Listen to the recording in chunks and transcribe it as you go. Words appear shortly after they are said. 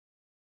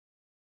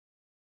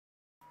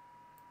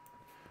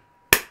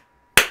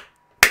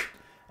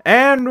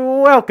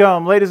And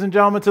welcome, ladies and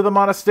gentlemen, to the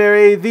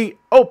monastery, the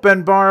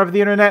open bar of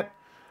the internet,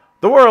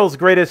 the world's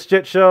greatest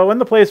shit show,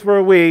 and the place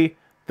where we,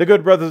 the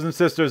good brothers and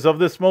sisters of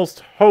this most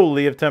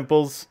holy of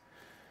temples,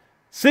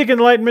 seek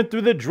enlightenment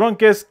through the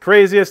drunkest,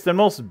 craziest, and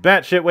most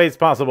batshit ways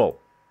possible.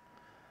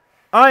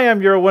 I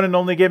am your one and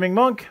only gaming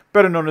monk,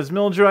 better known as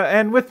Mildra,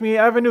 and with me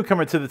I have a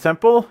newcomer to the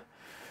temple,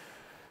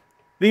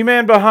 the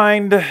man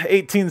behind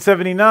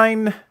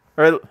 1879,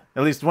 or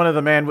at least one of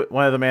the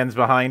mans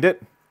behind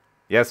it.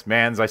 Yes,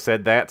 mans, I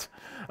said that.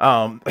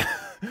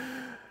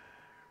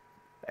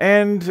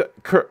 And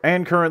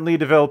currently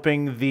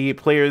developing the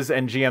players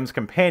and GM's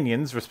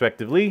companions,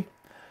 respectively.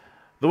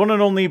 The one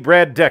and only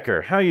Brad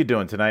Decker. How you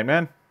doing tonight,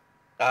 man?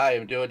 I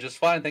am doing just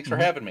fine. Thanks for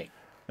having me.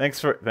 Thanks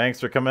for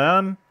coming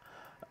on.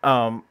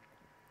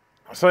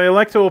 So I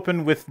like to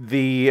open with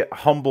the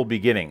humble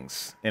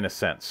beginnings, in a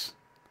sense.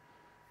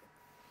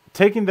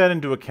 Taking that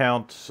into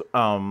account,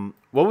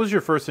 what was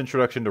your first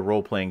introduction to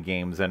role-playing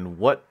games, and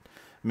what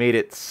made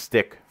it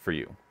stick for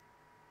you?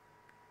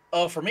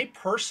 For me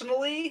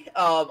personally,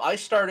 I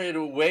started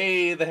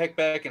way the heck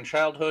back in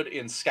childhood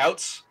in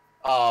Scouts,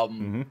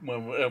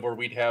 where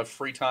we'd have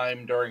free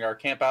time during our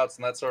campouts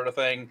and that sort of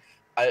thing.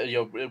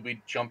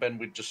 We'd jump in,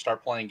 we'd just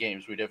start playing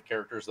games. We'd have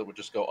characters that would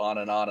just go on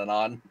and on and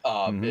on.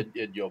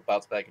 It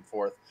bounce back and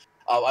forth.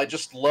 I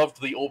just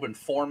loved the open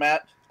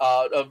format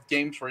of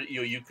games where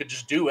you could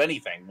just do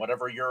anything,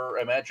 whatever your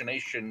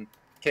imagination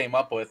came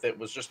up with. It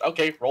was just,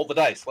 okay, roll the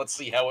dice, let's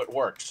see how it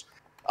works.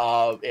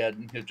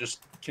 And it just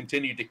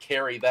continued to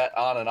carry that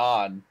on and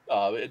on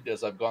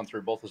as I've gone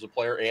through both as a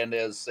player and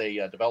as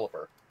a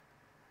developer.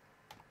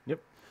 Yep.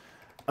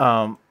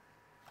 Now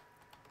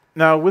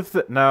with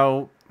that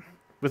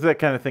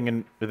kind of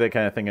thing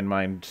in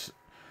mind,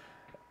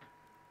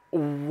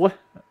 what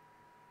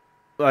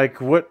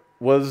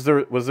was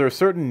there a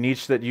certain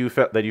niche that you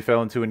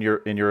fell into in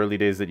your early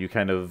days that you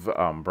kind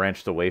of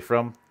branched away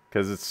from?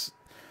 Because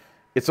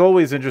it's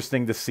always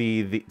interesting to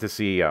see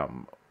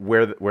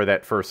where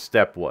that first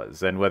step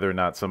was, and whether or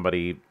not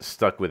somebody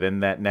stuck within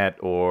that net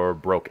or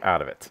broke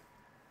out of it.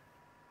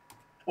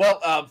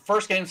 Well,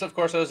 first games, of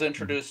course, I was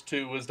introduced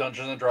to was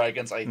Dungeons and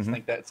Dragons. I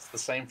think that's the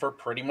same for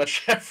pretty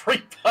much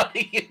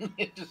everybody in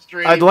the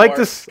industry anymore.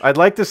 I'd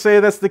like to say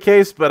that's the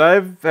case, but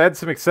I've had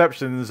some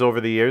exceptions over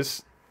the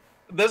years.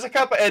 There's a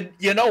couple, and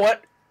you know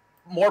what?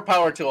 More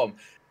power to them.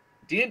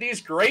 D&D is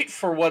great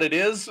for what it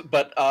is,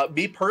 but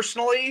me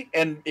personally,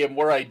 and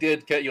where I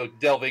did get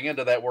delving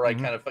into that, where I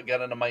kind of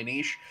got into my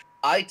niche,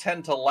 I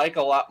tend to like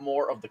a lot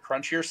more of the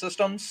crunchier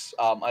systems.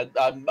 I'm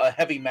a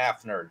heavy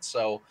math nerd,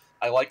 so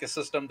I like a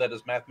system that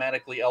is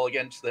mathematically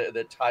elegant,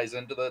 that ties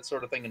into that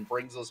sort of thing and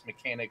brings those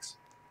mechanics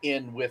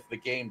in with the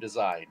game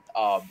design.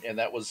 And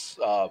that was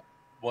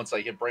once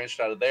I had branched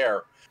out of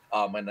there.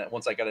 And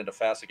once I got into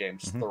FASA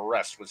games, the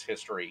rest was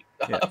history.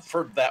 Yeah.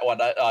 For that one,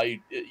 I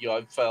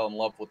fell in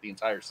love with the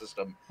entire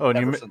system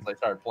ever since I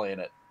started playing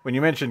it. When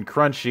you mentioned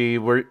crunchy,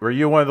 were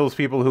you one of those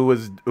people who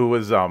was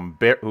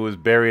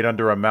buried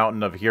under a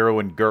mountain of Hero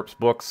and GURPS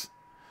books?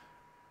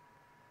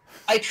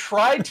 I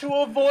tried to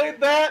avoid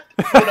that,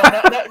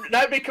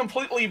 not be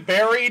completely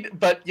buried,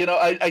 but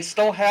I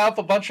still have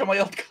a bunch of my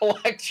old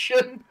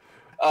collection.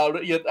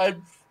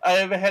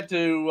 I've had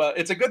to.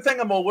 It's a good thing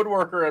I'm a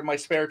woodworker in my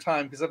spare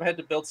time, because I've had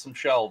to build some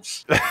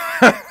shelves.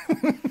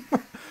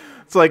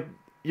 It's like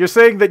you're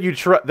saying that you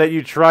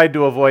tried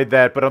to avoid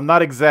that, but I'm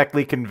not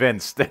exactly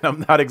convinced, and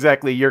I'm not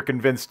exactly you're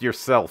convinced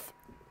yourself.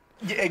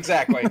 Yeah,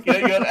 exactly.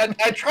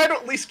 I try to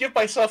at least give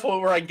myself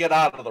where I can get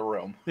out of the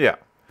room. Yeah.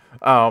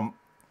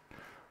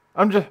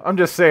 I'm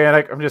just saying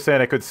I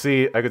could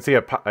see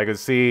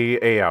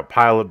a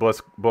pile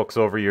of books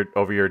over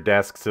your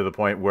desk, to the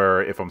point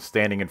where if I'm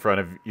standing in front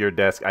of your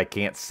desk, I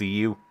can't see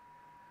you.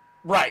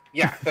 Right.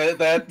 Yeah.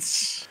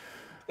 That's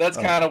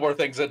kind of where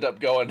things end up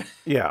going.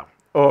 Yeah.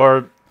 Or,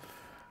 I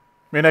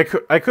mean,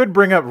 I could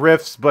bring up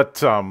Rifts, but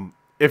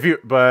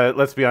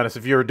let's be honest,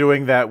 if you were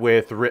doing that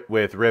with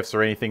Rifts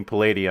or anything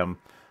Palladium,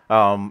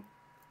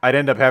 I'd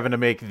end up having to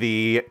make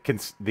the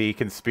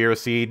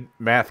conspiracy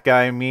math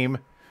guy meme,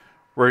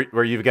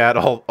 where you've got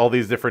all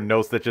these different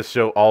notes that just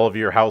show all of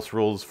your house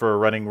rules for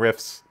running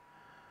Rifts.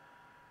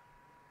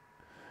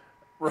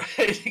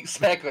 Right,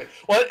 exactly.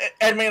 Well,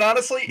 I mean,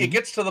 honestly, it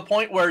gets to the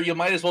point where you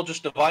might as well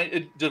just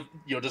design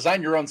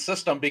your own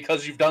system,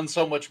 because you've done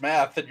so much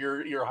math and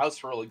you're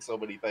house ruling so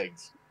many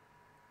things.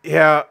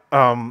 Yeah,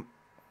 I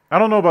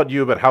don't know about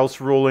you, but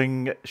house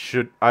ruling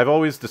I've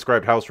always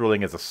described house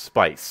ruling as a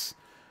spice.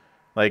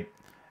 Like,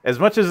 as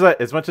much as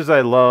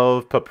I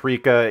love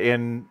paprika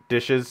in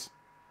dishes,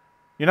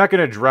 you're not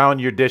going to drown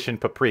your dish in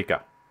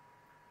paprika.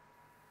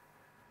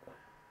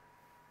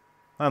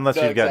 Unless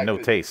you've got no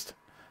taste.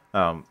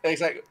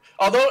 Exactly.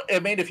 Although,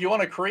 I mean, if you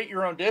want to create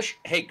your own dish,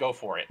 hey, go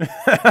for it.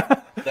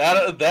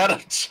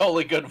 That's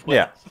totally good with.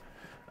 Yeah.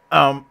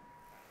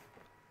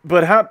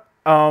 But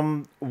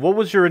what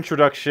was your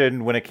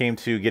introduction when it came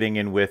to getting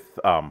in with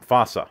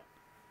FASA?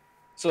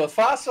 So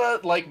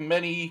FASA, like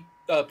many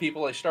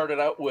people, I started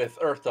out with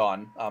Earth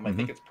Dawn. I Mm-hmm.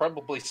 think it's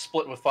probably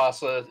split with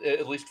FASA,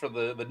 at least for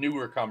the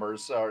newer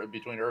comers,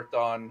 between Earth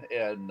Dawn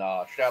and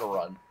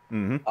Shadowrun.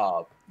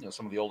 Mm-hmm.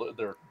 Some of the older,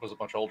 there was a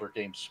bunch of older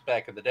games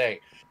back in the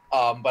day.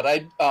 But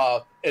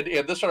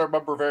and this one I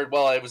remember very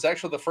well. It was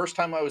actually the first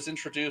time I was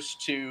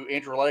introduced to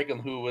Andrew Lagan,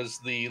 who was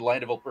the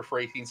line developer for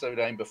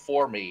 1879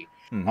 before me.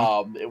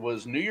 Mm-hmm. It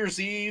was New Year's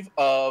Eve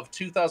of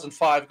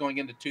 2005 going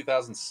into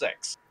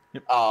 2006.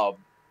 Yep.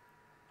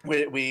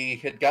 We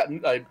had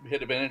gotten, I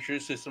had been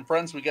introduced to some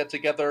friends. We got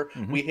together.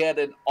 Mm-hmm. We had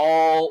an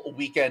all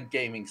weekend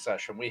gaming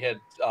session. We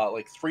had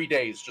like 3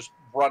 days just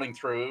running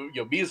through,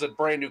 me as a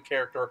brand new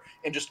character,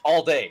 and just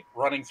all day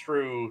running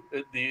through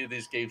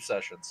these game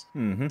sessions.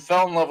 Mm-hmm.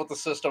 Fell in love with the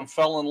system,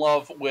 fell in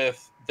love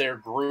with their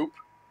group,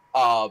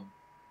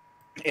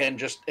 and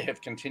just have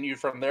continued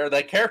from there.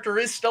 That character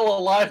is still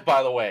alive,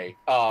 by the way,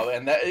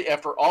 and that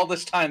after all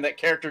this time, that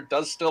character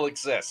does still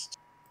exist.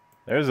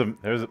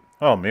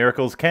 Oh,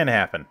 miracles can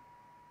happen.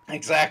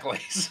 Exactly.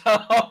 So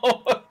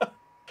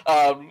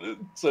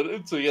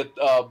yeah,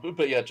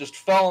 but yeah, just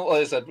fell.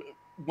 Like I said,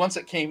 once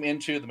it came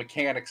into the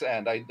mechanics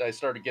end, I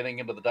started getting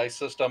into the dice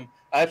system.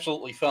 I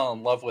absolutely fell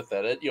in love with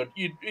it. You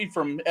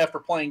from after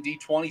playing D20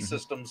 Mm-hmm.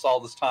 systems all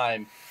this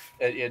time,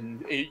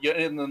 and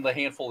then the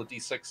handful of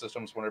D6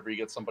 systems. Whenever you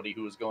get somebody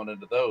who is going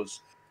into those,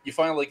 you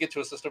finally get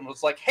to a system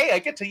that's like, hey, I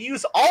get to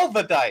use all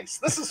the dice.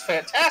 This is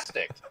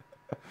fantastic.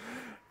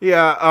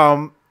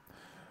 Yeah.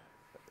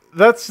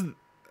 That's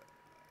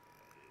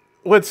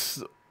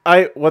what's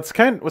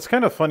kind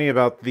of funny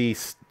about the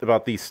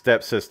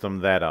step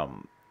system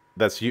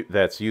that's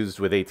used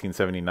with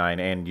 1879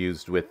 and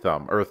used with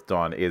Earth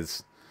Dawn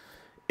is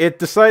it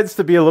decides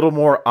to be a little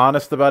more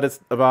honest about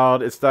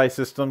its die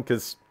system,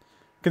 because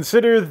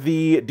consider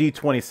the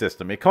D20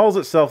 system. It calls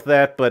itself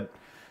that, but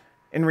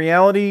in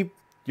reality,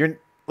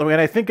 when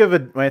I think of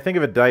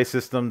a die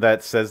system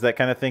that says that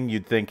kind of thing,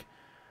 you'd think,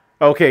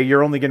 okay,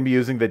 you're only going to be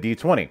using the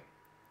D20.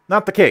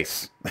 Not the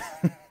case.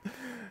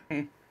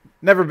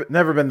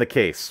 Never been the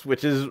case,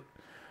 which is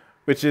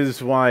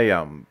why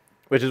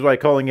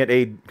calling it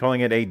a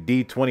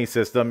D20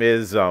 system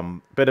is a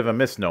bit of a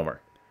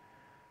misnomer.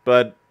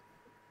 But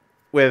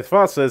with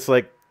FASA, it's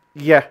like,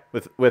 yeah,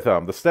 with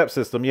the step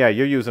system, yeah,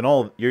 you're using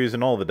all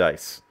the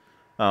dice.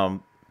 I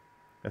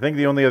think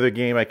the only other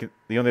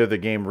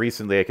game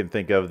recently I can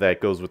think of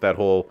that goes with that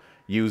whole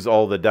use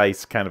all the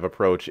dice kind of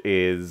approach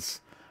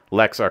is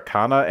Lex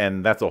Arcana,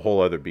 and that's a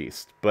whole other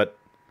beast. But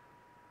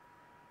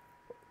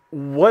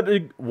what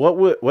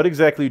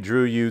exactly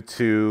drew you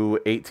to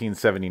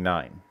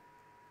 1879?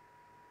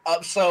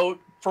 So,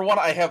 for one,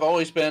 I have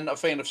always been a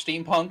fan of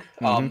steampunk.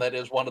 Mm-hmm. That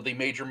is one of the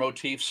major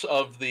motifs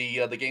of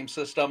the game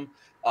system.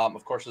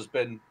 Of course, there's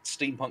been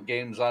steampunk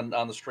games on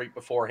the street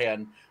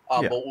beforehand.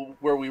 Yeah. But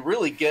where we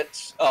really get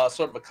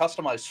sort of a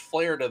customized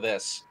flair to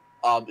this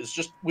is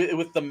just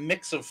with the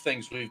mix of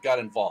things we've got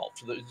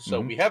involved. So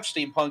Mm-hmm. we have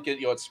steampunk.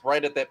 It's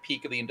right at that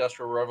peak of the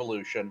Industrial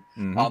Revolution.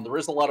 Mm-hmm. There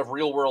is a lot of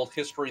real world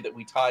history that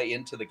we tie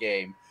into the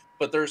game.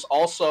 But there's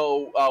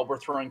also we're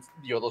throwing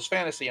those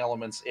fantasy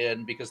elements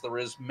in because there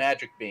is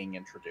magic being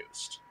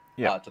introduced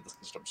Yeah. to the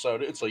system.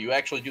 So you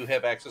actually do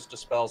have access to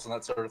spells and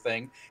that sort of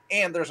thing.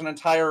 And there's an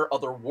entire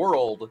other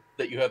world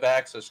that you have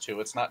access to.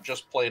 It's not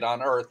just played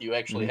on Earth. You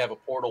actually Mm-hmm. have a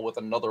portal with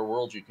another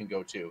world you can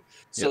go to.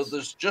 So Yes.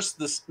 there's just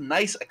this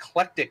nice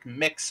eclectic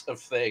mix of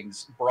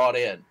things brought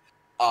in.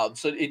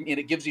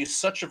 It gives you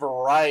such a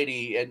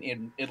variety,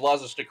 and it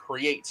allows us to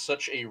create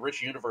such a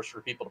rich universe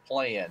for people to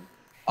play in.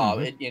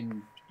 Mm-hmm.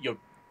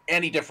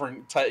 Any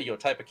different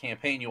type of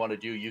campaign you want to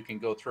do, you can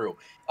go through.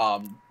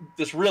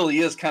 This really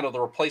is kind of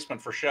the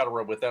replacement for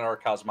Shadowrun within our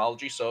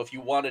cosmology. So if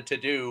you wanted to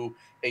do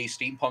a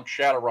steampunk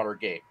Shadowrunner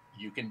game,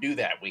 you can do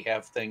that. We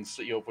have things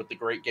with the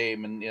great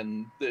game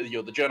and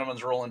the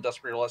Gentleman's Role,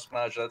 Industrial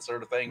Espionage, that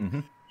sort of thing. Mm-hmm.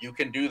 You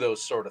can do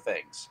those sort of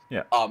things.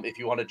 Yeah. If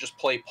you want to just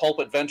play pulp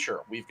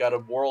adventure, we've got a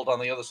world on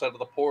the other side of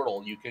the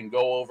portal. You can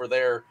go over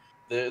there.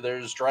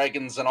 There's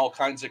dragons and all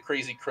kinds of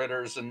crazy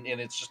critters, and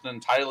it's just an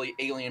entirely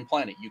alien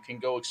planet. You can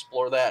go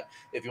explore that.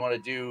 If you want to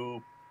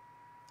do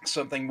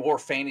something more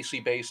fantasy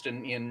based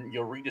in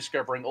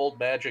rediscovering old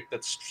magic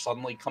that's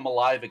suddenly come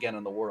alive again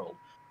in the world,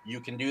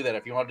 you can do that.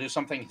 If you want to do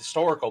something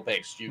historical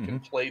based, you can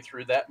play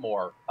through that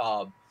more.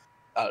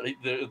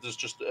 There's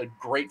just a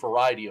great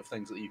variety of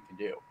things that you can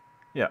do.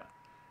 Yeah.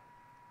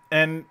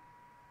 And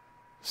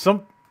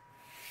something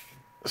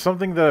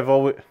that I've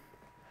always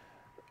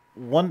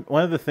one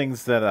of the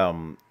things that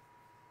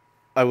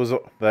I was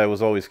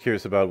always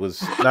curious about was,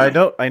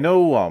 now I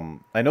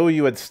know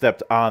you had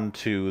stepped on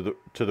to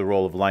the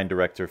role of line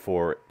director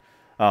for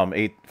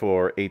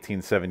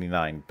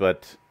 1879,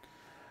 but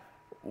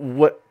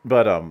when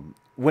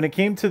it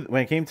came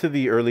to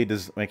the early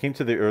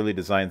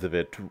designs of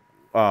it,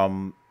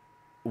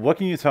 what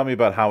can you tell me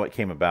about how it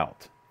came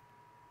about?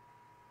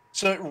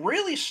 So it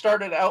really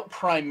started out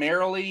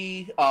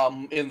primarily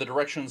in the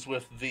directions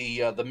with the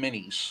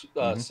minis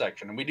Mm-hmm.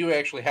 section, and we do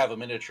actually have a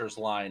miniatures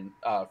line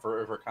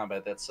for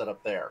combat that's set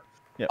up there.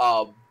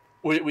 Yeah.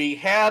 We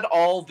had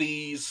all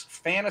these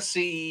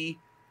fantasy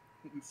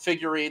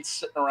figurines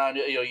sitting around.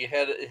 You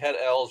had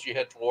elves, you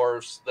had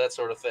dwarves, that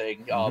sort of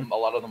thing. A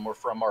lot of them were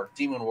from our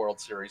Demon World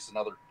series,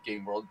 another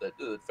game world that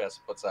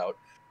Fast puts out.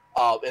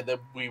 And then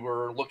we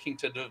were looking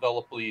to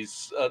develop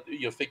these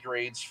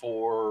figurines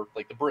for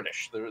like the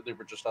British. There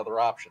were just other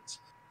options.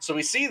 So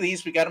we see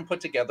these, we got them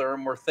put together,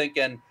 and we're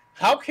thinking,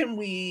 how can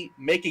we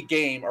make a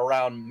game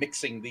around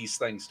mixing these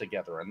things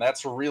together? And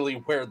that's really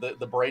where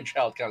the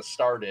brainchild kind of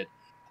started.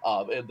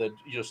 And then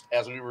just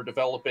as we were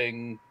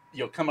developing,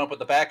 come up with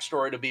the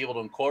backstory to be able to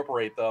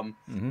incorporate them,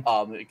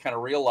 it kind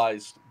of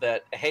realized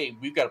that, hey,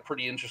 we've got a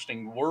pretty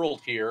interesting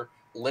world here.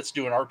 Let's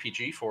do an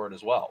RPG for it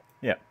as well.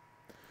 Yeah.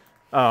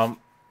 And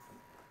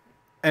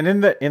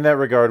in that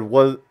regard,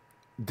 was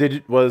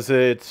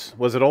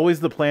it always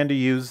the plan to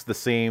use the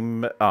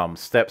same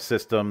step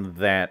system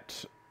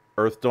that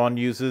Earth Dawn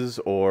uses,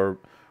 or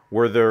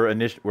were there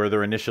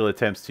initial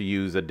attempts to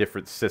use a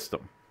different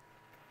system?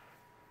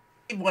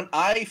 When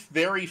I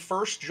very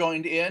first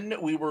joined in,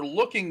 we were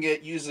looking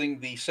at using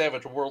the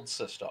Savage World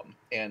system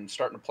and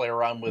starting to play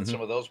around with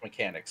some of those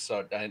mechanics.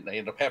 So I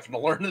ended up having to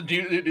learn to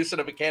do set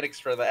of mechanics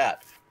for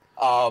that.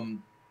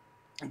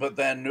 But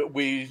then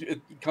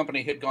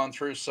company had gone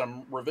through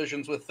some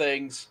revisions with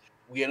things.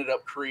 We ended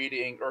up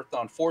creating Earth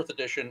Dawn 4th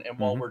edition, and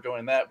while we're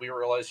doing that, we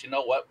realized, you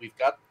know what, we've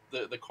got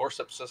the core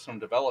step system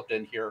developed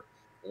in here.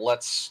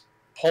 Let's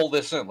pull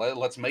this in.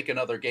 Let's make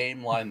another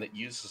game line that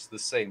uses the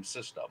same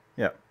system.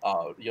 Yeah.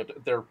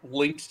 They're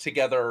linked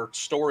together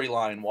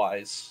storyline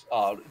wise,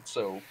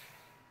 so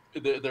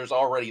there's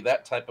already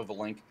that type of a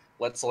link.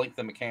 Let's link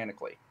them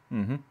mechanically.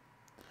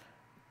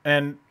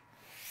 And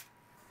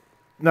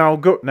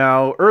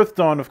now Earth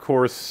Dawn, of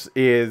course,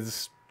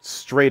 is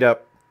straight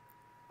up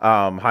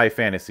high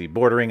fantasy,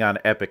 bordering on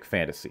epic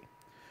fantasy.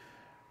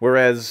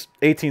 Whereas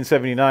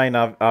 1879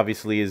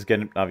 obviously is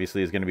going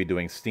to be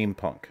doing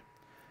steampunk.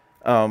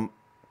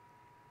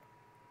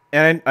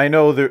 And I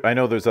know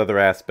there's other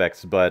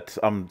aspects, but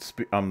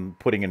I'm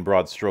putting in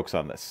broad strokes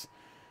on this.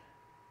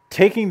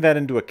 Taking that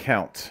into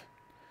account,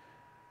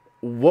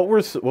 what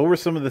were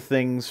some of the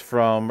things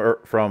from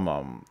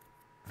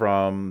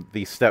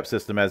the step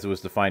system as it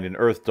was defined in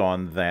Earth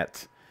Dawn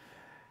that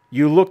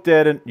you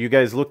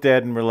guys looked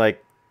at and were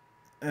like,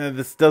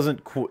 this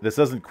doesn't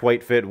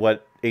quite fit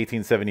what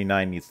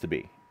 1879 needs to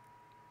be?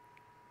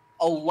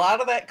 A lot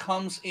of that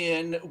comes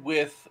in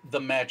with the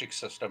magic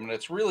system, and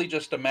it's really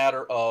just a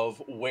matter of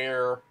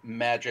where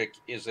magic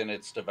is in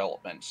its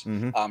development.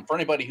 For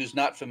anybody who's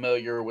not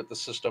familiar with the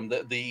system,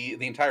 the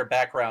entire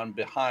background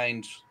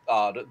behind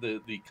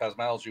the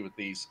cosmology with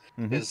these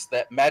is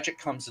that magic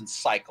comes in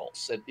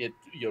cycles. It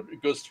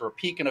goes through a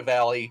peak and a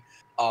valley.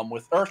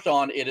 With Earth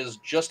Dawn, it is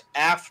just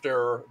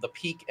after the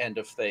peak end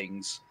of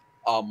things.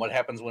 What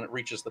happens when it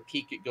reaches the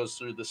peak? It goes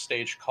through the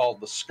stage called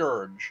the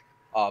Scourge.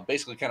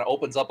 Basically kind of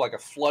opens up like a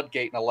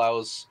floodgate and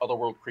allows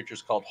otherworld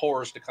creatures called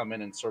horrors to come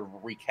in and sort of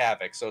wreak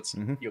havoc. So it's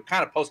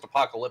kind of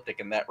post-apocalyptic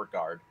in that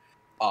regard.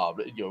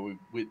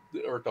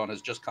 Earth Dawn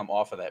has just come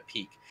off of that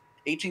peak.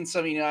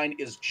 1879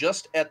 is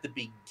just at the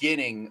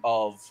beginning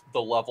of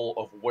the level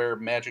of where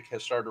magic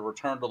has started to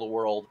return to the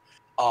world.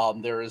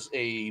 There is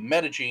a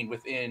metagene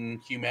within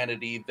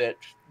humanity that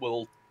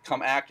will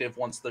come active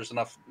once there's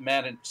enough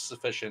mana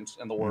sufficient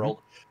in the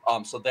world.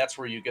 So that's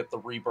where you get the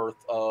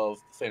rebirth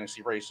of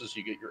fantasy races.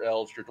 You get your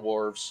elves, your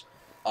dwarves,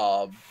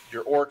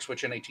 your orcs,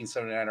 which in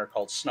 1879 are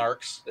called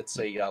snarks. It's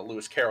a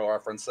Lewis Carroll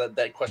reference.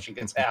 That question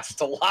gets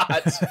asked a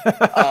lot.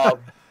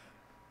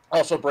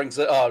 Also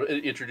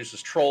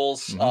introduces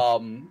trolls.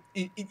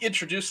 It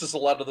introduces a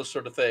lot of those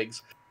sort of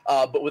things.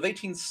 But with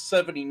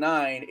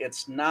 1879,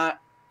 it's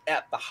not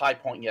at the high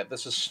point yet.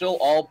 This is still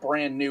all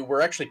brand new.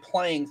 We're actually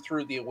playing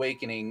through the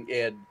Awakening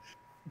and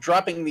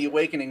dropping the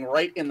Awakening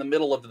right in the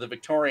middle of the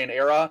Victorian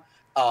era,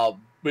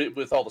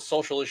 with all the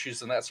social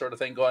issues and that sort of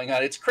thing going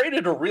on. It's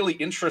created a really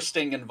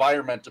interesting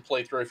environment to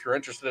play through if you're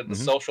interested in the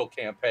social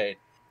campaign.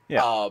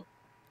 But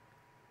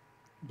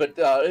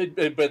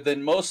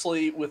then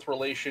mostly with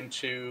relation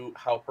to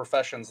how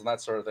professions and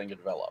that sort of thing are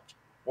developed.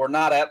 We're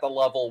not at the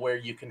level where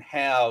you can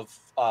have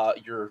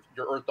your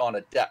Earth Dawn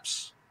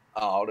adepts,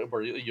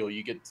 where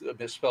you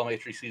get spell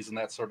matrices and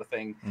that sort of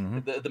thing.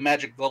 The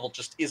magic level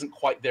just isn't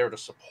quite there to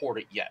support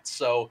it yet.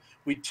 So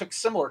we took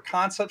similar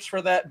concepts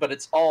for that, but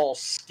it's all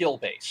skill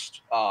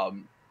based.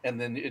 And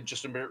then it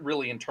just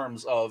really in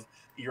terms of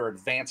your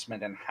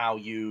advancement and how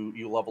you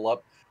level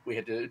up, we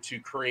had to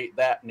create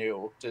that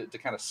new to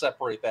kind of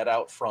separate that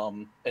out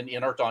from. And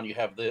in Earth Dawn, you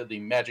have the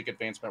magic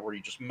advancement where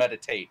you just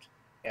meditate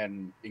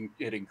and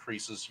it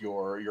increases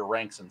your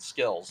ranks and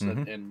skills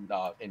and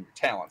your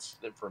talents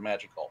for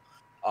magical.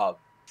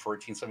 For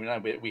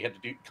 1879, we had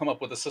to come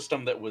up with a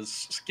system that was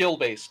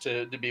skill-based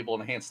to be able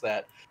to enhance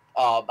that.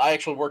 I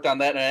actually worked on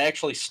that, and I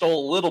actually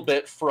stole a little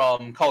bit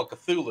from Call of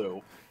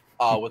Cthulhu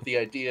with the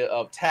idea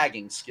of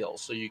tagging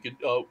skills. So you could,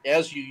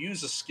 as you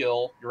use a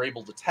skill, you're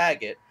able to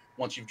tag it.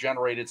 Once you've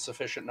generated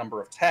sufficient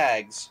number of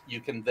tags,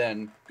 you can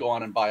then go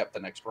on and buy up the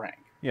next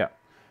rank. Yeah,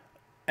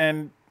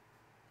 and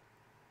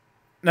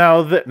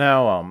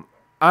now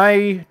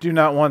I do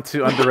not want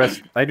to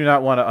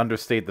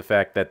understate the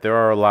fact that there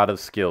are a lot of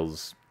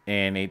skills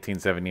in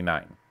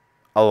 1879.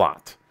 A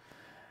lot.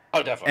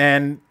 Oh, definitely.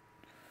 And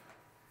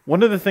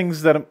one of the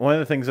things that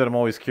I'm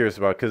always curious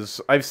about,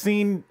 because I've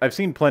seen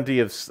plenty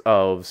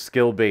of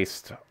skill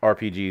based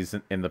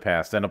RPGs in the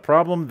past, and a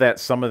problem that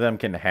some of them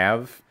can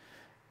have,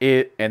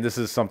 and this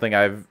is something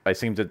I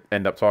seem to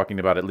end up talking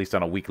about at least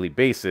on a weekly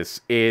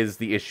basis, is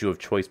the issue of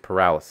choice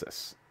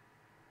paralysis.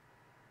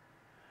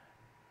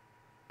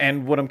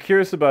 And what I'm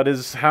curious about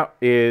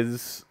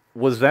is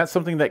was that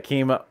something that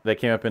came up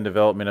in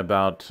development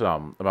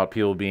about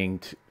people being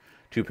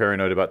too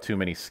paranoid about too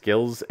many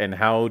skills, and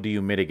how do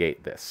you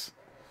mitigate this?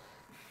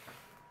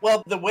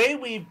 Well, the way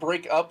we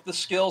break up the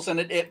skills, and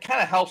it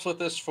kind of helps with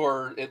this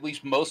for at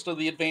least most of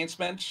the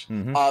advancements,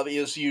 Mm-hmm.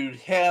 is you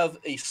have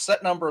a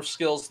set number of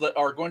skills that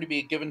are going to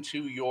be given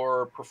to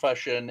your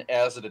profession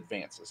as it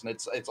advances, and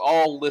it's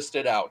all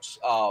listed out.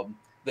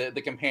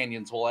 The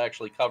companions will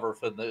actually cover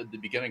for the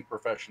beginning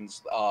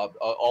professions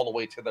all the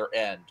way to their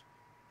end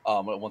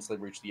once they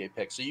reach the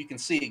apex. So you can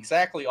see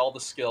exactly all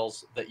the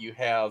skills that you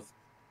have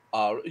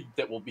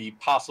that will be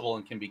possible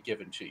and can be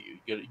given to you.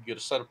 You get a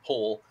set of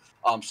pull.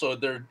 So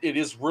there, it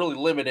is really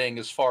limiting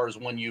as far as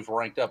when you've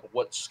ranked up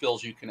what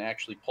skills you can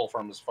actually pull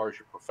from as far as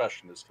your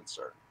profession is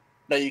concerned.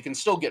 Now you can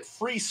still get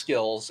free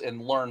skills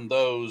and learn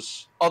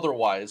those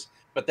otherwise,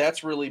 but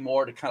that's really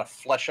more to kind of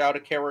flesh out a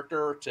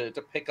character to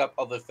pick up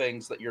other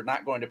things that you're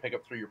not going to pick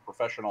up through your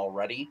profession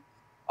already.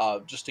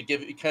 Just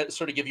to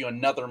sort of give you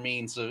another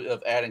means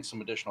of adding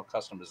some additional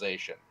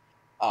customization.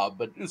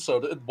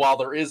 While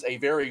there is a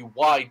very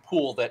wide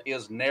pool that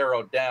is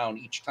narrowed down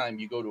each time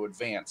you go to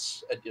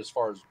advance, as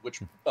far as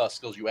which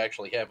skills you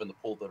actually have in the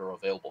pool that are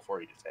available for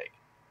you to take.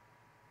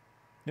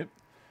 Yep.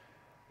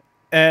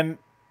 And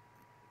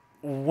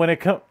when it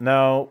comes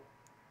now,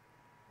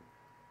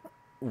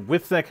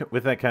 with that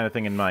kind of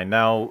thing in mind,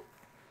 now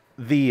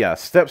the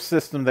step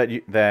system that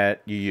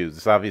you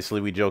use.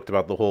 Obviously, we joked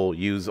about the whole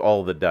use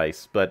all the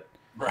dice, but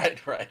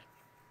Right, right.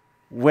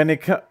 when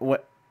it co-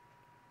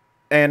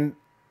 and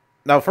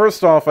now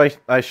first off,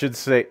 I should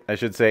say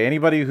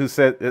anybody who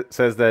says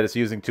that it's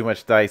using too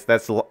much dice,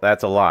 that's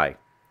a lie,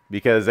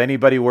 because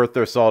anybody worth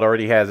their salt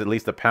already has at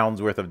least a pound's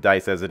worth of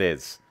dice as it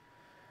is.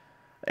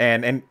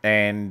 And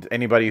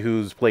anybody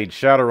who's played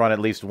Shadowrun at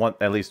least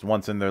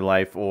once in their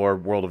life, or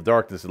World of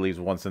Darkness at least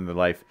once in their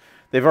life,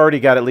 they've already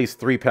got at least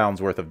 3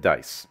 pounds worth of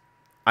dice.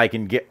 I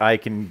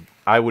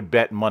would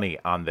bet money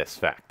on this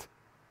fact.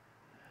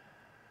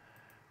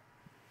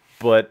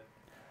 But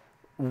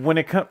when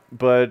it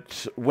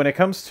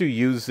comes to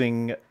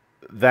using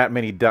that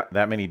many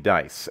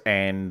dice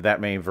and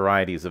that many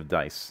varieties of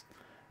dice,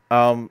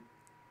 um,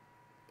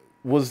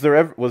 was there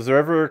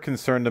ever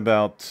concern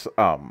about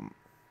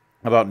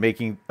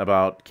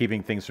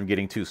keeping things from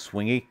getting too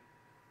swingy?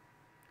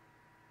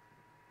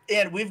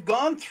 And we've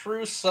gone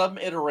through some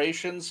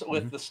iterations Mm-hmm.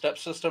 with the step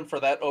system for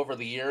that over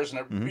the years,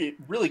 and Mm-hmm. it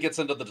really gets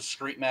into the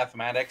discrete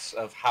mathematics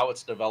of how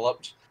it's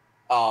developed.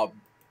 Um,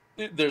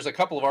 there's a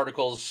couple of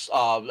articles.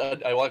 I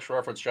will actually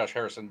reference Josh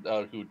Harrison,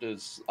 who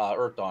does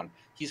Earth Dawn.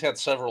 He's had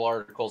several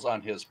articles on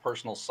his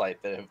personal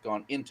site that have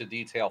gone into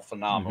detail Mm-hmm.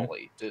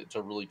 phenomenally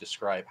to really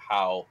describe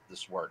how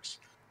this works.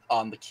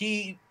 The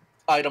key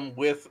item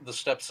with the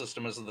step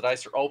system is that the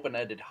dice are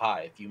open-ended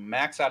high. If you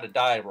max out a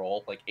die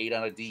roll, like 8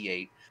 on a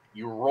d8,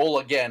 you roll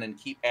again and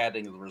keep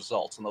adding the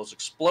results. And those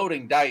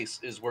exploding dice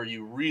is where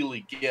you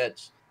really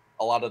get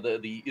a lot of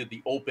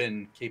the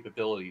open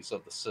capabilities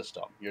of the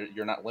system.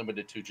 You're not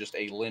limited to just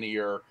a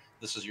linear.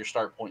 This is your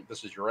start point.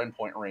 This is your end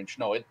point range.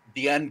 No,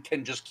 the end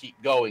can just keep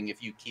going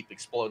if you keep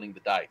exploding the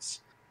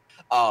dice.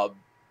 Uh,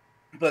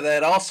 but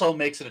that also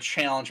makes it a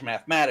challenge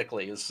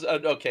mathematically. Is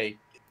okay.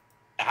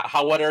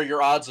 How what are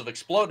your odds of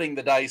exploding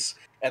the dice,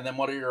 and then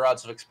what are your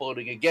odds of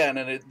exploding again?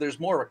 And there's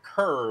more of a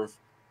curve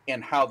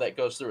in how that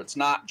goes through. It's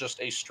not just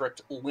a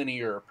strict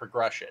linear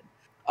progression.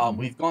 Mm-hmm.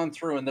 We've gone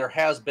through, and there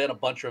has been a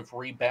bunch of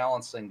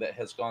rebalancing that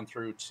has gone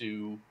through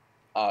to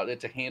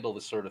handle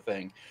this sort of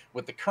thing.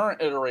 With the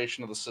current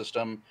iteration of the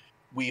system,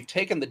 we've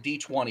taken the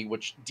D20,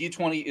 which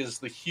D20 is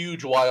the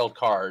huge wild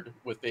card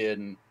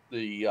within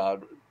the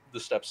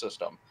step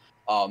system.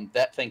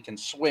 That thing can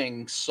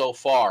swing so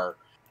far.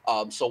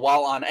 So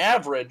while on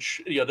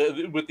average,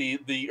 with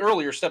the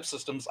earlier step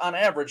systems, on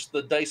average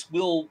the dice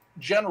will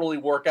generally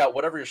work out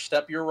whatever your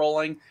step you're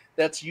rolling.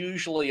 That's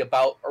usually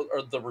about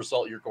or the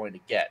result you're going to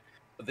get.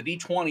 But the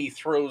D20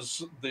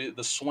 throws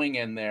the swing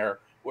in there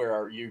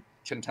where you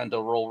can tend to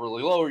roll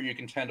really low or you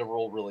can tend to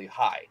roll really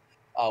high.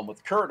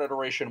 With current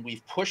iteration,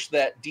 we've pushed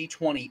that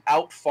D20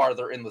 out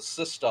farther in the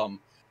system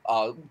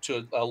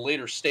to a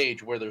later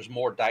stage where there's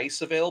more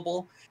dice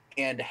available,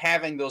 and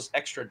having those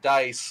extra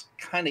dice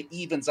kind of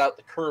evens out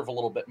the curve a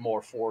little bit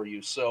more for you.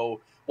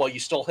 So while you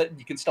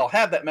can still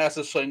have that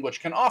massive swing,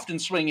 which can often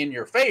swing in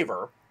your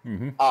favor,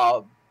 Mm-hmm.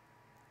 uh,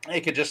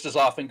 it could just as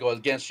often go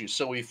against you.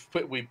 So we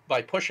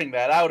by pushing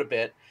that out a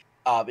bit,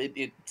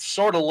 it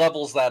sort of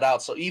levels that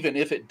out. So even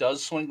if it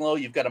does swing low,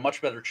 you've got a much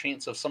better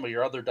chance of some of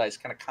your other dice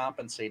kind of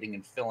compensating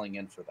and filling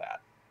in for that.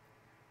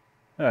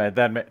 All right,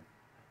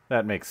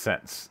 that makes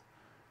sense.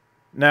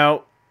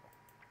 Now,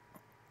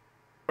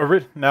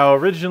 now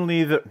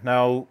originally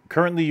now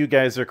currently you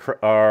guys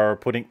are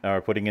putting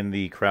in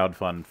the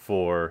crowdfund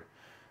for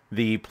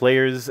the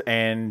players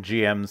and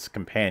GM's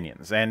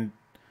companions. And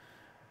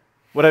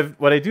what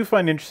I do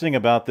find interesting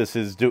about this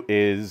is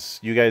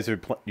you guys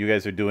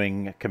are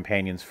doing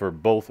companions for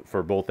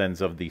both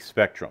ends of the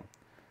spectrum.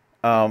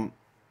 Um,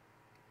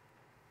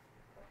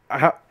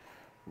 how,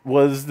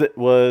 was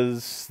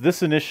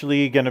this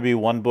initially going to be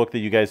one book that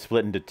you guys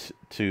split into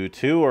to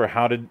two, or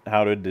how did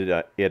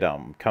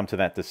it come to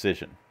that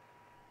decision?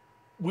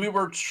 We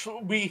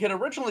had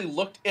originally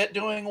looked at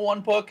doing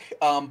one book,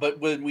 but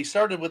when we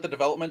started with the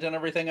development and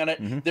everything on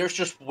it, Mm-hmm. there's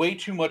just way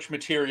too much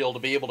material to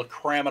be able to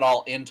cram it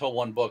all into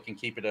one book and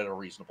keep it at a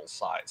reasonable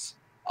size.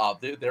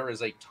 There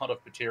is a ton of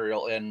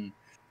material, and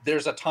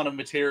there's a ton of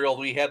material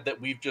we had that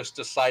we've just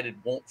decided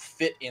won't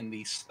fit in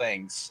these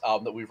things,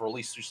 that we've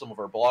released through some of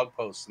our blog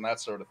posts and that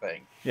sort of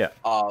thing. Yeah.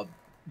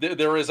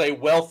 There is a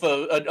wealth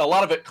of a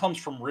lot of it comes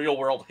from real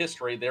world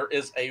history. There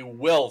is a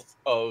wealth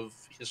of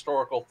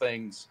historical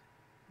things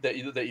that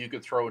you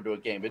could throw into a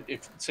game.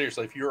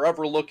 Seriously, if you're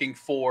ever looking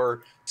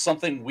for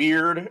something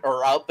weird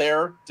or out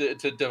there to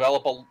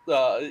develop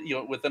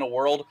within a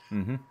world,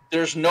 Mm-hmm.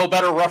 there's no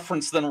better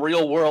reference than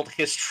real world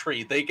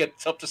history. They get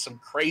up to some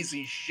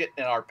crazy shit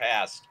in our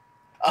past.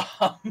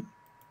 I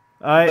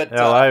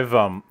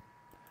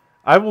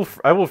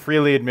will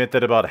freely admit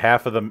that about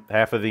half of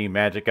the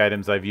magic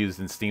items I've used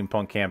in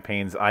steampunk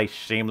campaigns I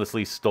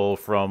shamelessly stole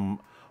from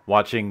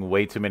watching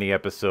way too many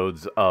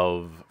episodes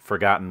of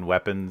Forgotten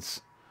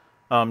Weapons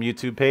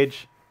YouTube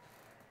page.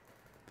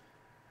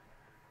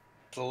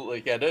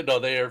 Absolutely, yeah. No,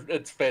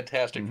 it's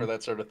fantastic for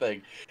that sort of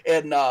thing.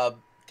 And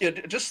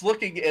just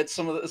looking at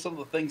some of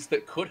the things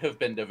that could have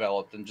been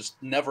developed and just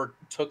never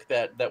took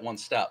that one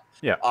step.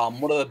 Yeah.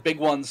 One of the big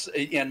ones,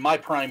 and my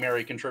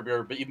primary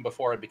contributor, but even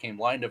before I became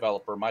line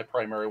developer, my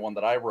primary one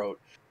that I wrote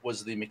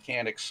was the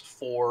mechanics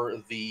for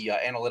the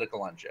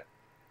analytical engine.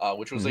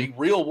 Which was a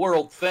real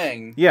world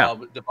thing,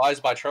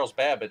 devised by Charles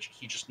Babbage.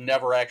 He just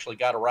never actually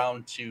got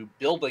around to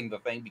building the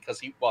thing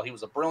because while he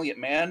was a brilliant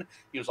man,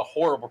 he was a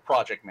horrible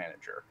project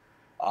manager.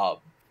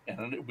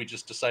 And we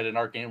just decided in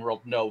our game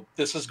world, no,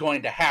 this is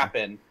going to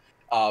happen.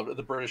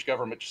 The British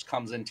government just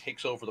comes in,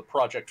 takes over the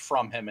project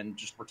from him, and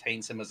just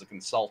retains him as a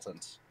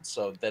consultant,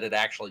 so that it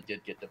actually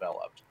did get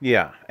developed.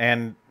 Yeah,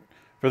 and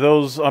for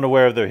those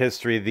unaware of their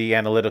history, the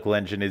analytical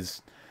engine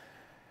is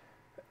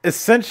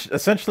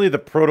essentially the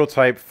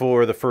prototype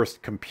for the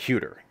first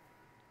computer.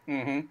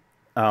 Mm-hmm.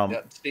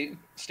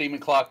 Steam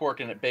and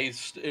clockwork, and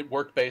it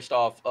worked based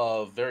off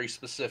of very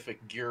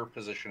specific gear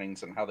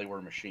positionings and how they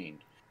were machined.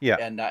 Yeah.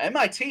 And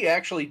MIT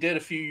actually did a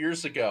few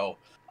years ago.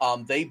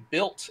 They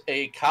built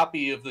a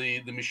copy of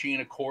the machine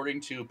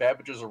according to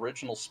Babbage's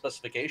original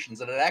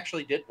specifications, and it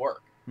actually did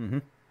work. Mm-hmm.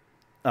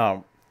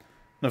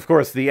 Of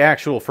course, the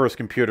actual first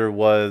computer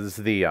was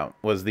the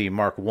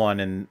Mark I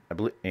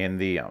in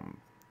the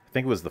I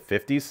think it was the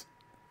 50s.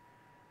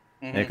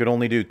 And it could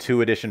only do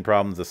 2 addition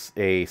problems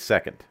a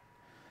second.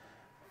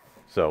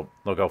 So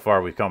look how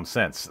far we've come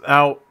since.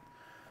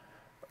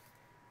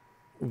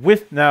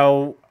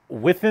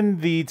 Within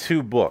the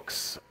 2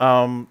 books,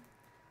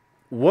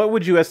 what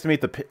would you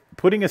estimate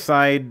putting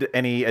aside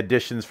any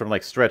additions from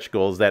like stretch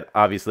goals that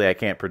obviously I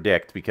can't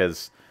predict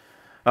because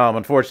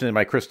unfortunately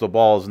my crystal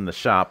ball is in the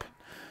shop.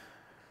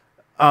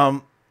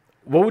 What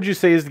would you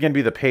say is going to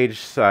be the page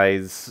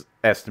size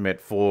estimate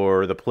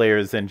for the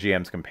players and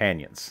GM's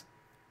companions?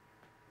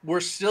 We're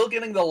still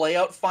getting the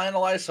layout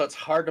finalized, so it's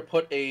hard to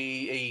put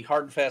a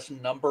hard and fast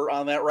number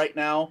on that right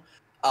now.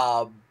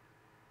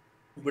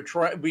 We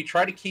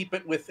try to keep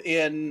it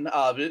within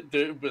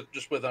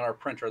within our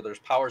printer. There's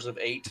powers of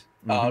 8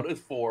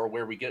 for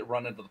where we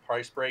run into the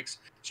price breaks.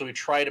 So we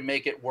try to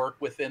make it work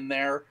within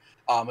there.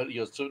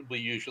 So we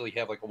usually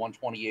have like a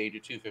 128 to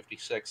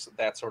 256,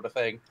 that sort of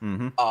thing.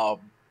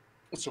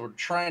 So we're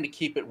trying to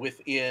keep it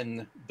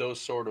within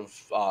those sort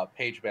of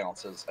page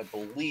balances. I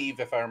believe,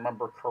 if I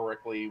remember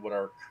correctly, what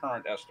our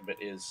current estimate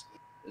is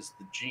the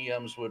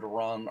GMs would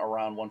run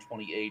around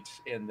 128,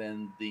 and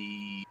then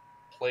the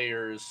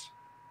players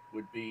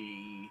would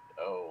be,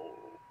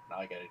 now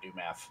I gotta do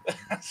math.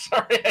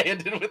 Sorry, I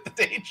ended with the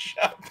date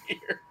shop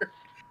here.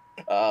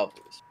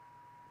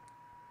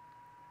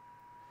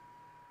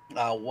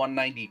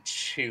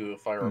 192,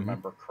 if I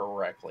remember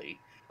correctly.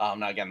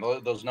 Now, again,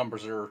 those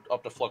numbers are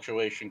up to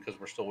fluctuation because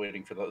we're still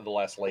waiting for the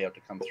last layout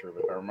to come through.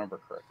 But if I remember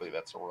correctly,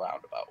 that's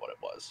around about what it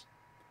was.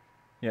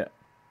 Yeah.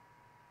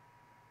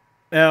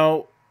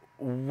 Now,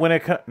 when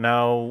it comes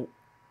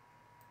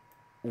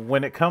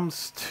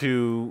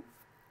to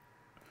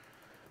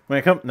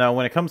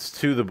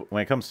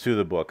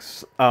the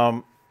books,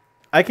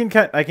 I can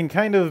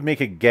kind of make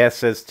a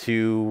guess as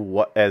to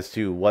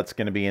what's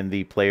going to be in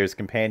the player's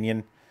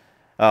companion.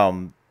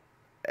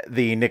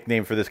 The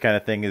nickname for this kind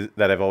of thing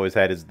that I've always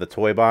had is the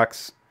toy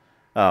box.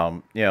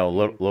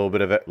 Little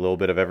bit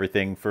of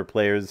everything for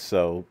players.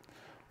 So,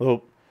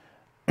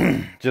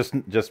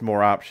 just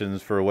more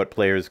options for what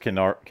players can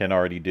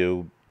already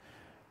do.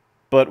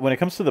 But when it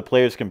comes to the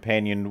player's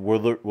companion,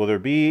 will there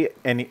be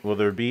any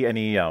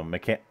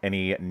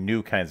any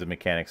new kinds of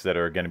mechanics that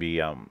are going to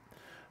be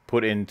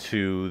put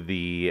into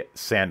the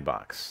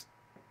sandbox?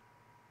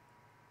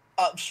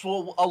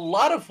 So a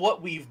lot of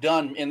what we've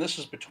done, and this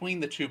is between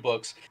the two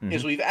books, Hmm.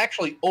 is we've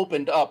actually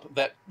opened up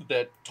that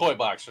toy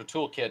box or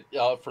toolkit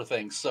for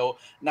things. So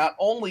not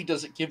only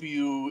does it give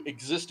you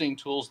existing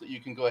tools that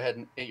you can go ahead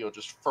and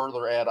just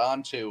further add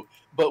on to,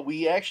 but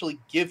we actually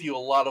give you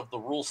a lot of the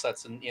rule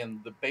sets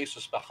and the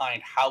basis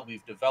behind how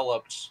we've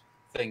developed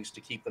things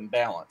to keep them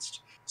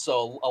balanced.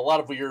 So a lot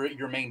of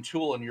your main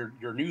tool and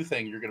your new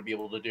thing you're going to be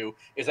able to do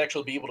is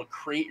actually be able to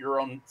create your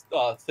own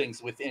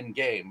things within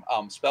game,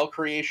 spell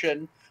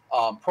creation,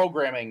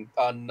 programming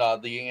on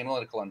the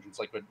analytical engines,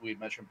 like what we had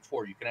mentioned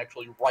before. You can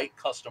actually write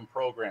custom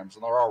programs,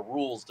 and there are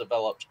rules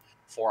developed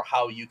for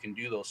how you can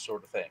do those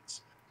sort of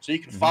things. So you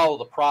can Hmm. follow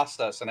the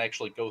process and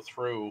actually go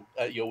through,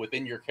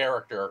 within your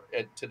character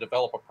to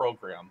develop a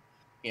program,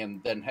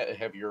 and then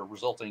have your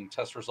resulting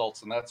test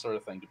results and that sort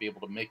of thing to be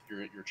able to make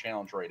your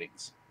challenge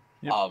ratings.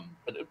 Yep.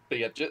 But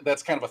yeah,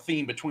 that's kind of a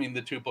theme between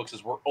the two books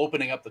is we're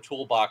opening up the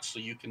toolbox so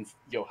you can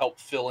help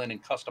fill in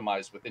and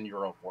customize within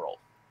your own world.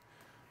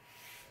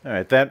 All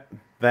right, that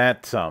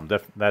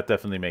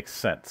definitely makes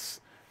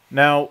sense.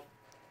 Now,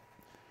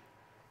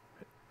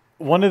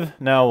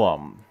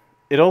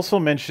 it also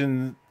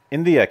mentioned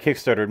in the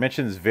Kickstarter. It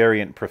mentions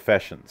variant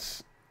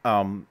professions.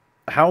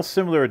 How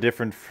similar or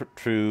different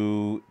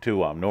to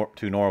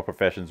normal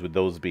professions would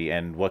those be?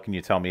 And what can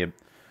you tell me?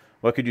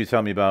 What could you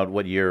tell me about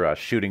what you're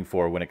shooting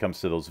for when it comes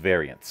to those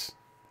variants?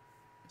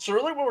 So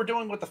really what we're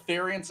doing with the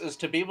variants is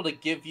to be able to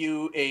give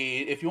you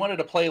if you wanted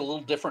to play a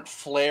little different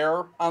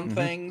flair on Mm-hmm.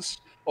 things,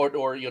 or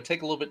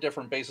take a little bit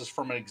different basis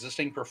from an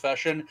existing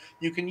profession,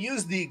 you can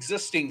use the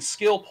existing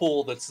skill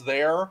pool that's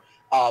there.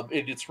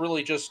 It's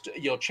really just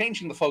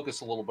changing the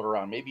focus a little bit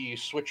around. Maybe you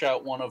switch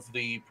out one of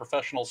the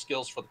professional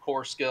skills for the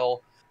core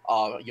skill.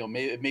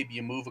 Maybe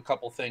you move a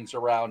couple things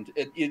around.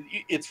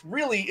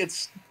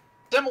 It's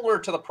similar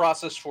to the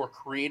process for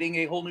creating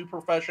a whole new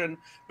profession,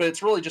 but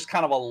it's really just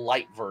kind of a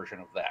light version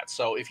of that.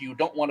 So if you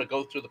don't want to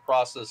go through the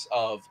process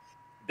of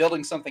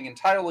building something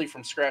entirely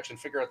from scratch and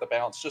figure out the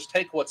balance, just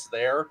take what's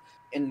there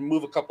and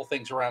move a couple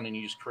things around and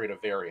you just create a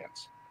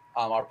variant.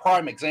 Our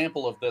prime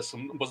example of this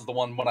was the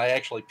one when I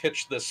actually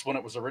pitched this when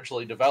it was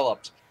originally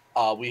developed.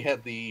 We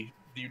had the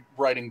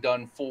writing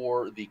done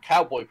for the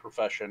cowboy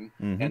profession,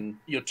 Mm-hmm.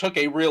 and took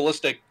a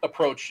realistic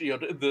approach.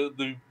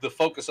 The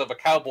focus of a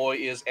cowboy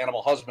is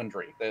animal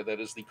husbandry. That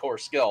is the core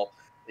skill.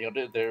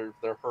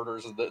 They're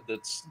herders.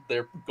 That's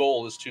their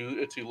goal is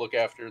to look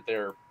after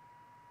their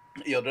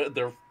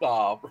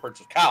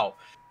herds of cow,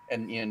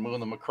 and move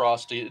them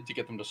across to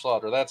get them to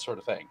slaughter, that sort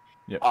of thing.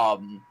 Yep.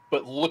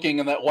 But looking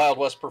in that Wild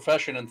West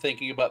profession and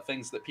thinking about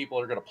things that people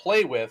are going to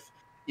play with,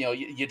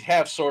 you'd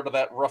have sort of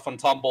that rough and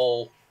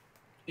tumble,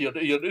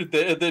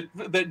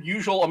 the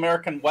usual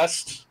American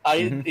West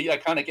Mm-hmm.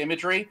 iconic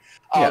imagery.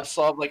 Yeah.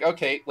 So I'm like,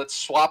 okay, let's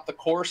swap the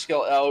core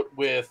skill out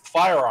with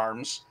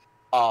firearms.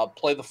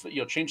 Play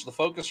the change the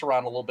focus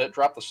around a little bit,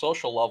 drop the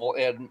social level,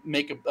 and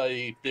make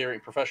a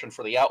variant profession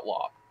for the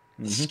outlaw.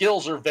 The Mm-hmm.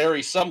 skills are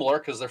very similar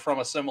because they're from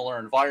a similar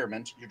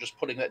environment. You're just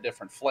putting that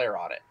different flair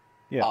on it.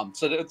 Yeah.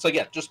 So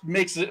yeah, just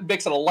makes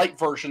it a light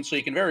version, so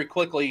you can very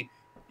quickly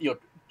you know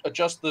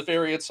adjust the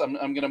variants. I'm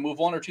going to move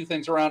one or two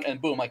things around, and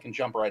boom, I can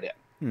jump right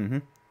in. Mm-hmm.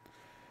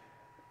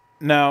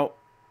 Now,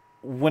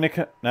 when it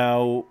co-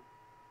 now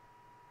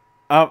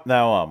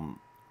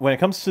when it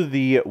comes to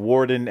the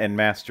warden and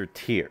master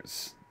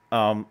tiers,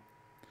 like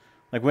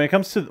when it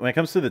comes to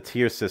the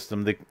tier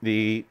system,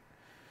 the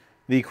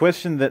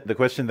question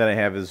that I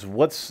have is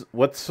what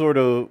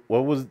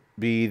would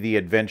be the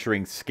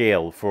adventuring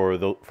scale for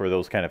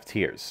those kind of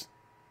tiers?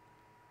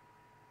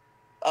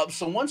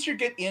 So once you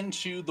get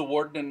into the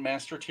warden and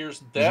master tiers,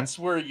 Mm-hmm. that's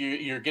where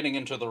you're getting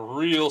into the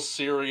real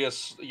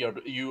serious.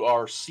 You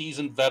are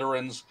seasoned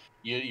veterans.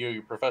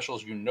 You're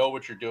professionals. You know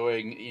what you're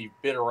doing.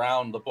 You've been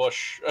around the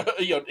bush.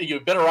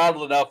 You've been around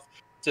enough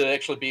to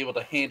actually be able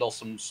to handle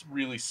some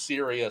really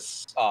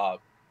serious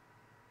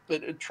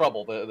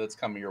trouble that's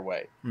coming your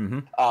way. Mm-hmm.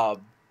 Uh,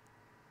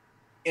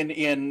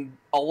 and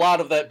a lot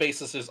of that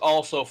basis is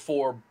also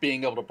for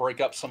being able to break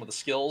up some of the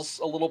skills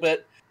a little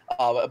bit,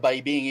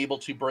 by being able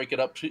to break it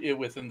up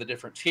within the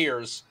different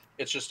tiers.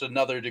 It's just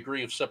another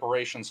degree of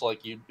separations,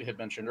 like you had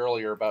mentioned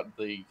earlier about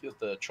the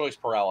choice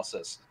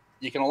paralysis.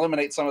 You can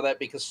eliminate some of that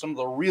because some of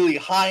the really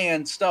high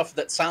end stuff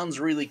that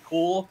sounds really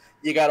cool,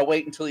 you got to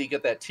wait until you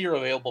get that tier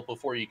available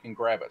before you can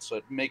grab it. So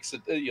it makes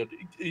it,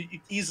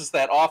 it eases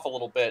that off a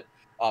little bit,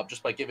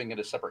 just by giving it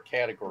a separate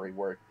category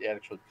where it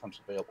actually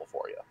becomes available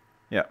for you.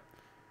 Yeah.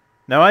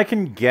 Now I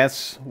can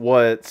guess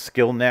what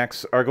skill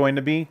necks are going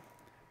to be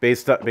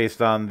based on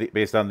the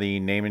based on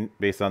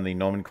the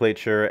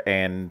nomenclature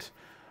and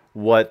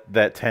what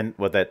that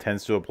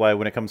tends to apply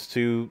when it comes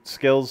to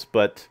skills.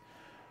 But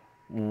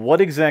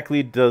what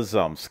exactly does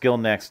skill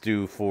necks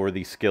do for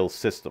the skill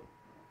system?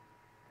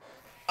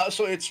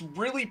 So it's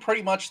really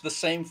pretty much the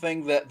same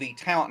thing that the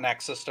Talent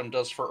Knack system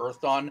does for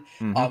Earth Dawn.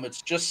 Mm-hmm.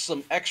 It's just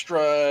some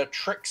extra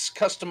tricks,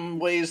 custom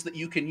ways that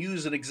you can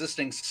use an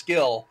existing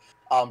skill.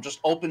 Just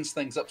opens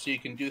things up so you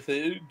can do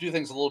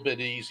things a little bit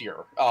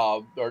easier,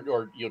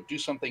 or do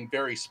something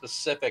very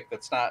specific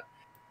that's not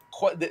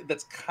quite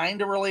that's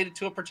kind of related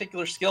to a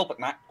particular skill, but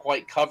not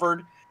quite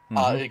covered.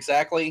 Mm-hmm.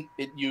 Exactly.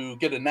 You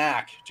get a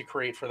knack to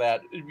create for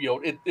that.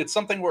 It's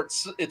something where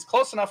it's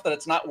close enough that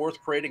it's not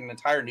worth creating an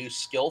entire new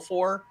skill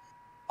for,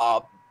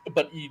 uh,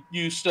 but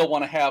you still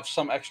want to have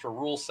some extra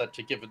rule set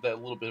to give it that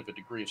little bit of a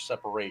degree of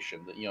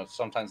separation. That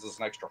sometimes there's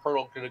an extra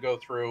hurdle to go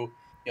through.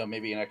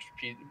 Maybe an extra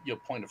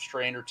point of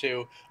strain or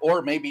two,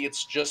 or maybe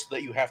it's just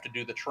that you have to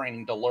do the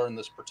training to learn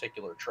this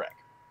particular trick.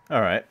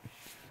 All right.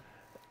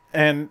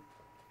 And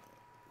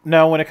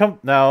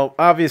now,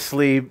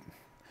 obviously,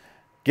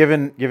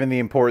 given the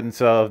importance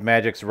of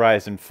Magic's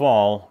rise and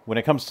fall, when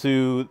it comes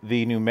to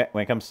the new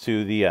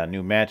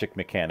Magic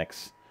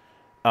mechanics,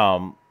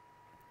 um,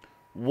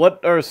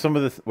 what are some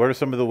of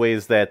the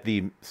ways that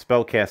the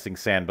spellcasting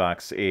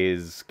sandbox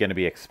is going to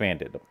be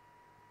expanded?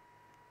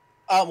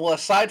 Well,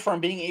 aside from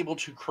being able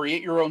to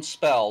create your own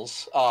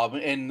spells,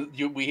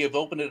 we have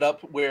opened it up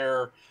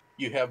where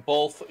you have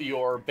both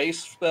your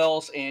base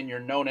spells and your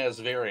known as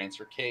variants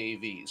or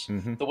KAVs.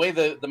 Mm-hmm. The way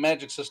the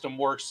magic system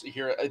works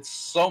here, it's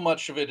so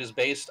much of it is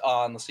based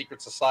on the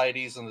secret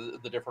societies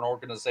and the different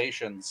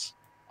organizations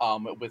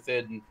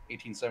within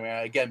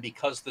 1879. Again,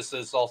 because this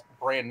is all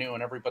brand new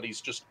and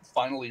everybody's just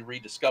finally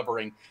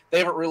rediscovering, they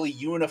haven't really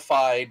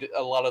unified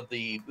a lot of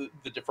the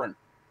different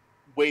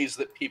ways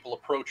that people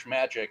approach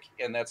magic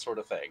and that sort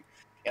of thing.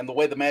 And the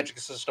way the magic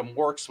system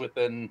works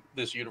within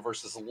this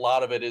universe is a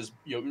lot of it is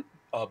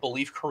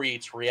belief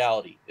creates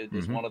reality. It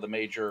is Mm-hmm. one of the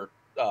major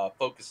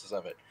focuses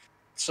of it.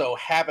 So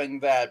having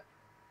that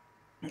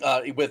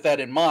with that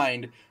in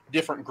mind,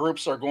 different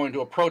groups are going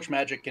to approach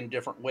magic in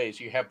different ways.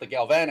 You have the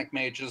galvanic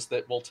mages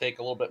that will take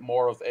a little bit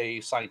more of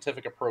a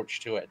scientific approach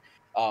to it,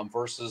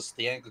 versus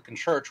the Anglican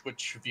Church,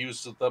 which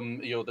views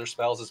them, their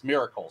spells as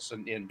miracles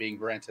and being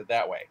granted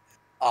that way.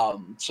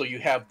 So you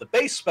have the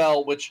base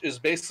spell, which is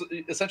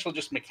basically essentially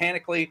just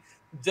mechanically,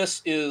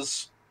 this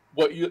is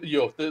what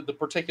the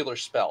particular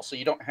spell. So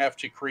you don't have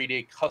to create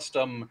a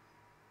custom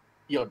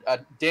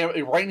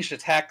a ranged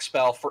attack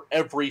spell for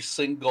every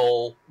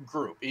single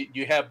group.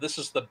 You have this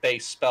is the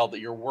base spell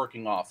that you're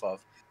working off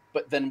of,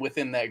 but then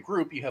within that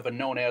group you have a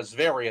known as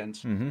variant,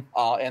 Mm-hmm.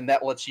 and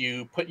that lets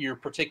you put your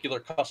particular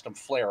custom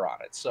flair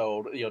on it.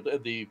 So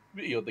the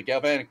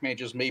galvanic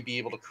mages may be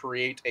able to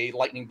create a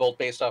lightning bolt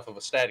based off of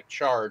a static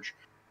charge.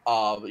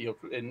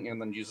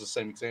 And then use the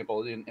same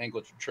example in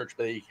Anglican Church.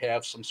 They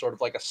have some sort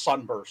of like a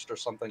sunburst or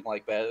something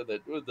like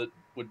that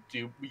would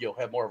do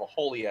have more of a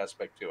holy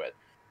aspect to it.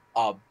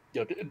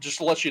 It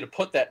just lets you to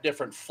put that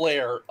different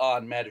flair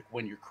on magic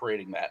when you're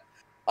creating that.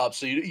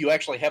 So you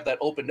actually have that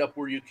opened up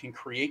where you can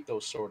create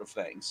those sort of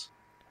things.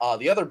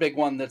 The other big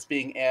one that's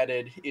being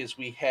added is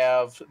we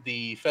have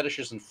the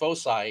fetishes and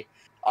foci.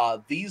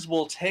 These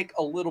will take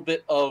a little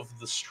bit of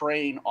the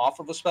strain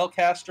off of a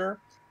spellcaster.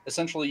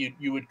 Essentially,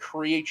 you would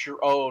create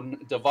your own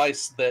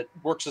device that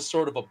works as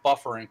sort of a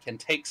buffer and can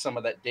take some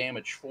of that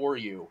damage for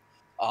you,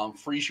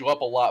 frees you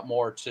up a lot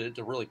more to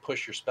really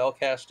push your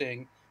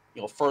spellcasting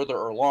further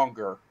or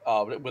longer,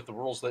 with the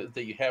rules that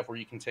you have where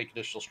you can take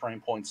additional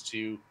strain points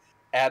to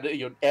add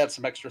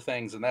some extra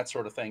things and that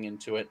sort of thing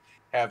into it.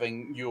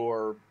 Having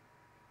your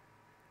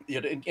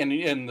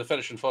and the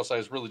fetish and foci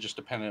is really just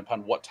dependent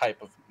upon what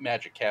type of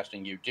magic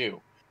casting you do.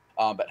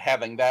 But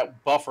having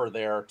that buffer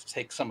there to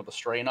take some of the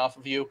strain off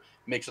of you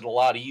makes it a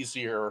lot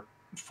easier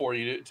for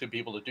you to be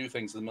able to do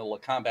things in the middle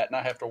of combat,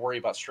 not have to worry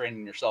about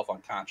straining yourself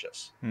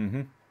unconscious.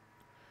 Mm-hmm.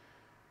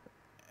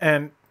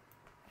 And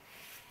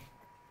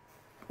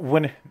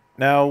when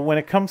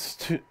it comes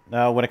to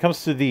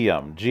the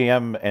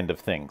GM end of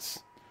things,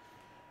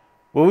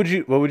 what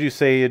would you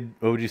say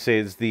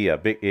is the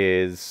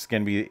is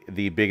going to be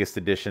the biggest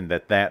addition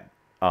that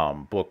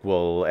book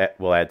will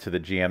add to the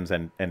GM's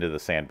end of the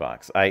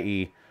sandbox?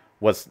 I.e.,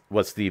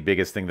 what's the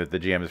biggest thing that the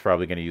GM is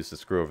probably going to use to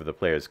screw over the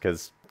players?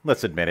 Because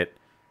let's admit it,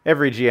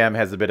 every GM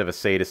has a bit of a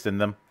sadist in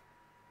them.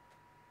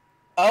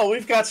 Oh,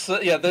 we've got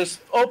there's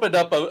opened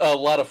up a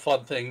lot of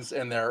fun things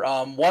in there.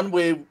 One,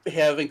 we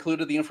have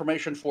included the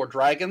information for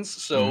dragons,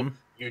 so Mm-hmm.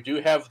 you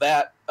do have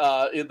that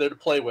in there to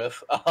play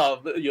with.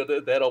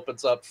 That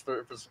opens up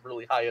for some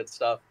really high end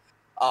stuff.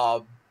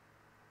 Um,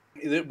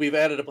 we've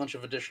added a bunch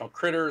of additional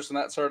critters and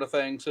that sort of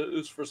thing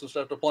for some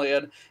stuff to play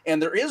in. And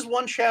there is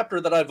one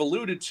chapter that I've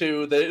alluded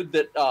to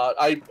that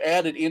I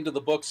added into the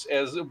books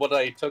as what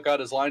I took out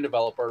as line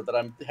developer that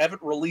I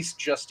haven't released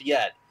just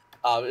yet.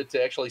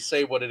 To actually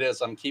say what it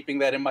is, I'm keeping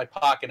that in my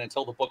pocket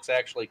until the books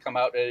actually come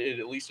out,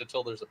 at least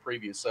until there's a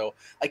preview. So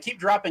I keep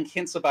dropping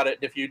hints about it.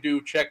 If you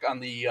do check on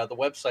the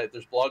website,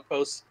 there's blog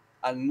posts.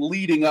 I'm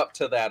leading up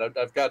to that.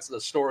 I've got the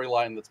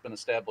storyline that's been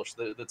established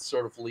that's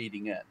sort of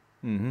leading in.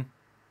 Mm-hmm.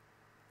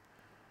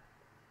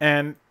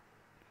 And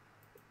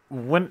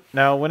when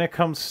it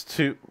comes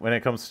to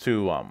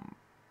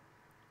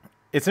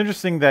it's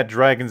interesting that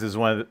dragons is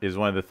one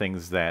of the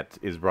things that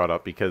is brought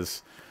up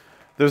because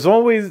there's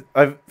always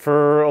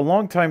for a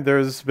long time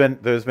there's been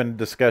a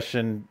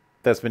discussion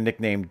that's been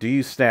nicknamed "Do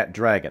you stat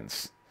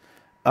dragons?"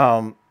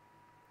 Um,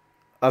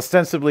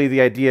 ostensibly,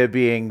 the idea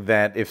being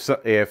that if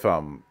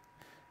something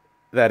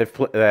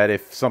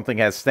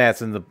has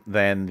stats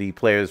then the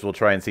players will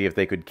try and see if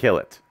they could kill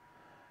it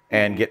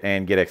and get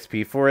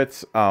XP for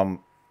it.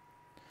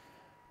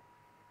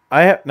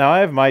 I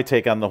have my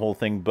take on the whole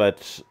thing,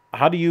 but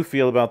how do you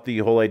feel about the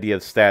whole idea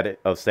of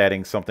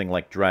statting something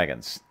like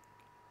dragons?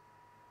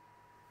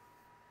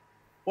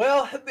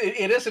 Well,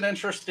 it is an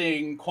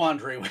interesting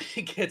quandary when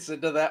it gets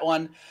into that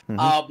one.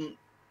 Mm-hmm.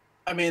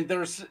 I mean,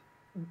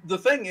 the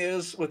thing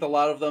is with a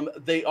lot of them,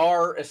 they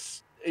are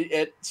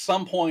at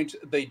some point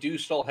they do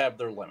still have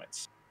their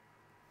limits.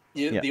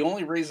 Yeah. The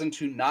only reason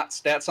to not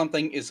stat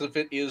something is if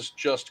it is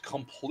just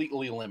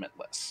completely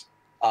limitless.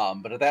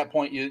 But at that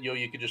point,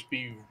 you could just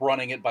be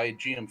running it by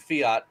GM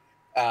fiat,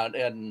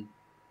 and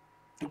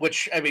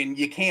which I mean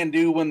you can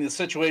do when the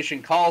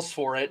situation calls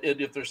for it.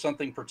 If there's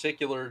something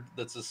particular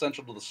that's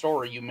essential to the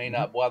story, you may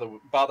not bother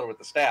with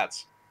the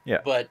stats. Yeah.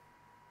 But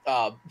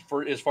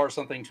for as far as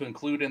something to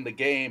include in the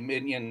game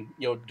in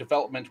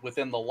development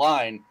within the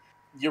line,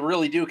 you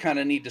really do kind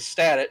of need to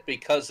stat it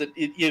because it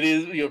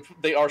is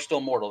they are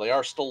still mortal, they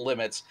are still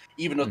limits,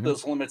 even if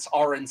those limits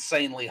are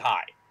insanely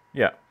high.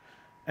 Yeah,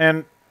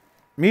 and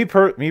me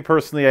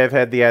personally, I've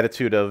had the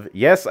attitude of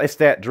yes, I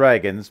stat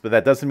dragons, but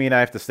that doesn't mean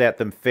I have to stat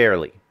them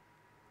fairly.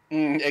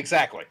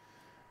 Exactly.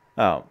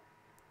 Oh,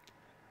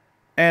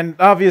 and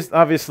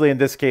obviously in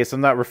this case, I'm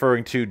not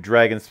referring to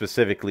dragons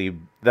specifically.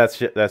 That's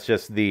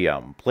just the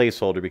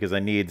placeholder because I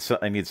need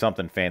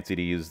something fancy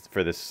to use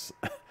for this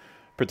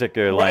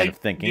particular line of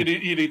thinking.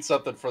 You need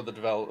something for the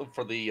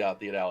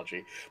the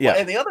analogy. Yeah. Well,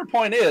 and the other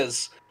point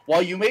is,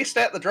 while you may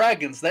stat the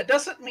dragons, that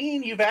doesn't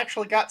mean you've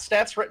actually got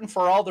stats written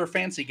for all their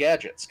fancy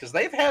gadgets because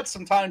they've had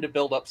some time to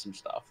build up some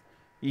stuff.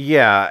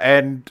 Yeah,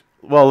 and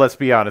well, let's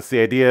be honest. The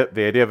idea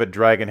of a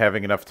dragon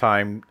having enough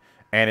time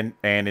and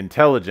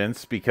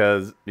intelligence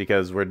because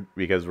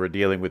we're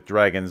dealing with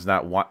dragons,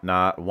 not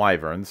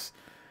wyverns,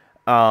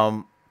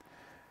 to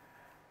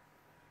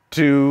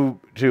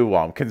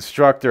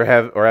construct or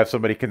have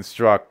somebody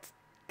construct.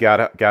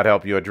 Got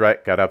help you a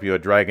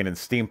dragon in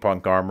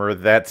steampunk armor.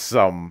 That's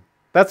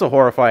a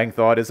horrifying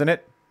thought, isn't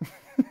it?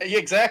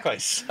 Exactly.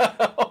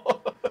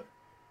 So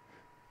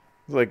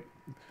it's like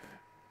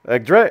a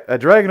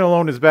dragon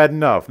alone is bad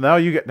enough. Now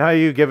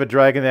you give a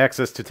dragon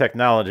access to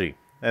technology,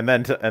 and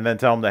then tell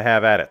them to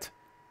have at it.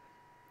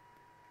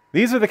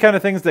 These are the kind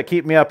of things that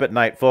keep me up at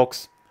night,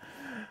 folks.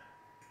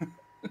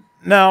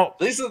 Now,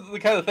 these are the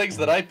kind of things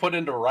that I put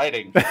into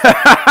writing.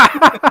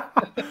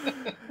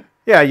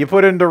 Yeah, you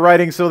put into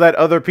writing so that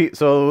other people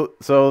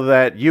so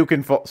that you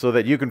can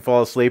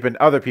fall asleep and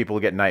other people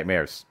get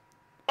nightmares.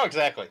 Oh,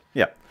 exactly.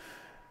 Yeah.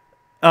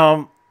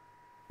 Now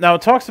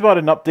it talks about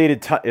an updated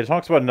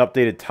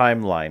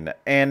timeline,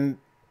 and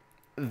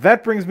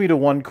that brings me to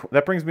one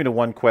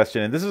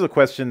question, and this is a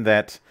question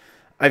that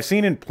I've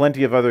seen in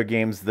plenty of other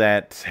games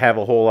that have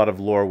a whole lot of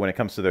lore when it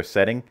comes to their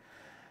setting.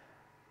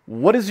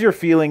 What is your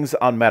feelings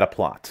on meta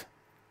plot?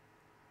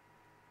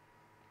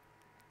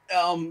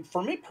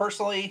 For me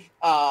personally,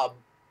 I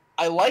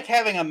like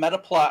having a meta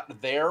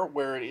plot there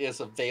where it is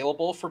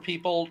available for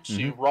people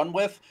to run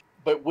with.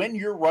 But when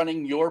you're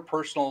running your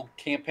personal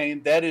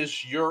campaign, that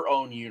is your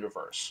own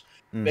universe.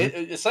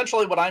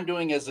 Essentially, what I'm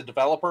doing as a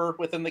developer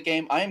within the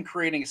game, I am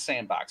creating a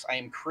sandbox. I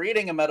am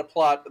creating a meta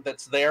plot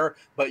that's there,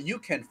 but you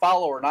can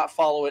follow or not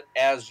follow it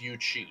as you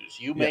choose.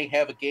 You may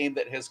have a game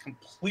that has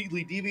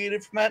completely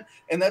deviated from that,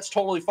 and that's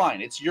totally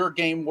fine. It's your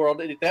game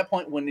world. At that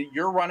point, when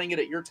you're running it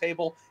at your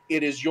table,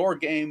 it is your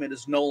game. It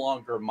is no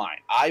longer mine.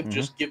 I've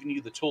just given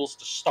you the tools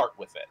to start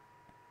with it.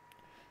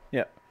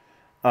 Yeah.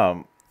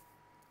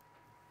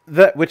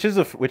 That which is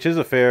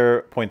a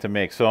fair point to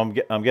make. So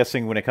I'm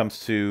guessing when it comes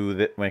to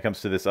this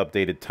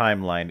updated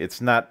timeline,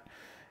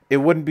 it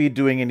wouldn't be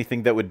doing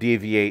anything that would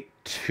deviate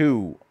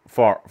too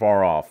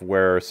far off,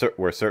 where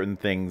certain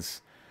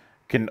things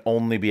can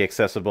only be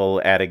accessible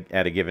at a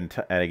given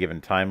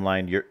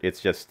timeline.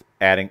 It's just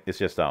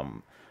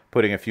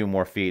putting a few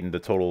more feet in the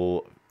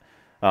total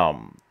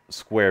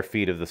square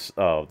feet of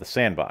the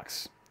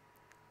sandbox.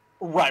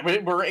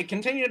 Right, we're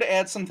continuing to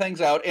add some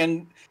things out,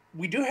 and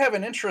we do have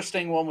an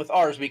interesting one with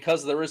ours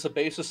because there is a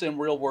basis in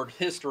real-world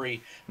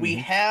history. We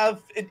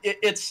have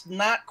it's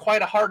not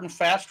quite a hard and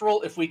fast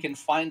rule if we can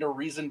find a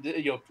reason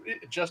to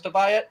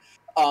justify it,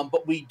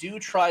 but we do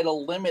try to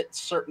limit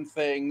certain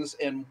things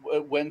and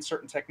when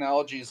certain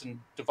technologies and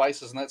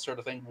devices and that sort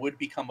of thing would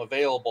become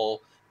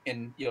available,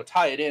 and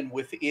tie it in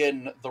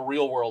within the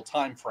real-world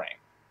time frame.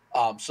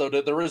 So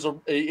that there is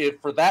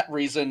for that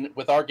reason,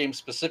 with our game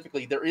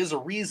specifically, there is a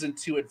reason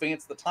to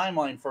advance the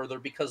timeline further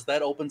because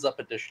that opens up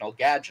additional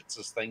gadgets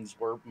as things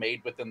were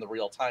made within the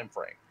real time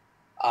frame.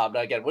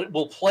 Again,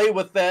 we'll play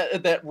with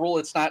that rule.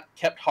 It's not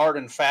kept hard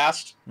and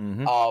fast.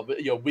 But,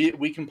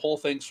 we can pull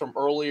things from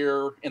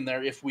earlier in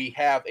there if we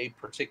have a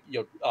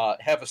particular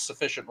have a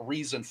sufficient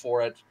reason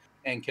for it.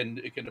 and can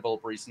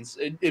develop reasons.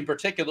 In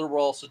particular,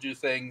 we'll also do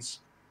things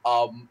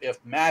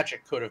if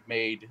magic could have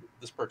made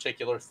this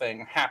particular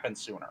thing happen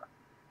sooner.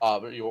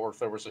 Or if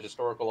there was a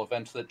historical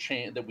event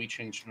that we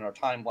changed in our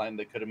timeline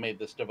that could have made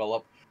this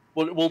develop,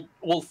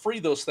 we'll free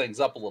those things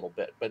up a little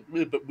bit. But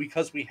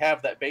because we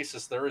have that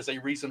basis, there is a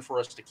reason for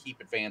us to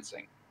keep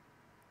advancing.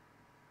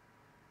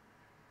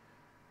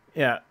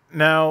 Yeah.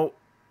 Now,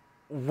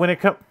 when it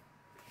comes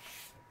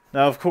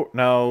now, of course,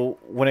 now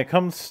when it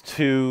comes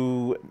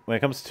to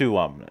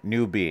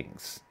new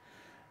beings,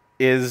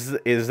 is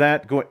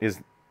that going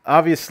is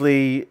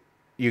obviously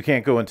you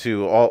can't go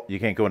into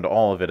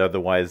all of it,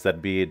 otherwise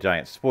that'd be a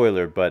giant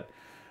spoiler. But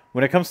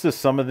when it comes to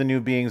some of the new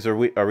beings, are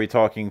we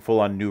talking full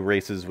on new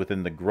races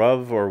within the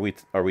Grove, or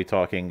are we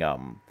talking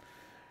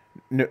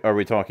are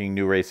we talking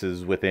new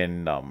races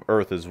within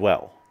Earth as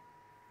well?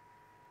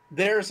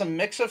 There's a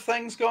mix of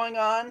things going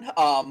on.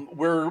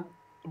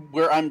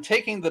 Where I'm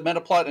taking the meta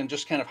plot and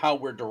just kind of how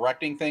we're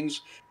directing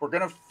things, we're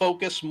going to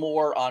focus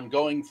more on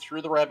going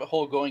through the rabbit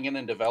hole, going in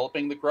and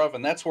developing the Grove,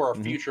 and that's where our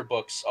Hmm. future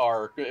books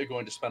are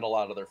going to spend a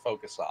lot of their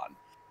focus on.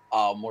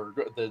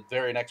 The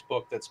very next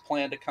book that's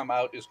planned to come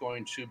out is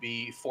going to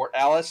be Fort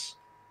Alice,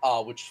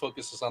 which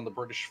focuses on the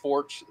British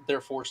fort,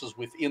 their forces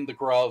within the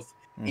Grove,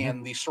 Hmm.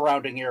 and the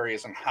surrounding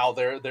areas and how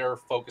they're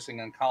focusing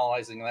on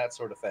colonizing and that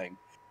sort of thing.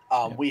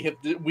 Yeah.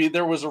 We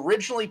there was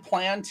originally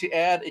planned to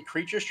add a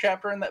creatures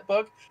chapter in that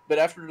book, but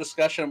after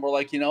discussion, we're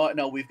like, you know what?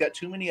 No, we've got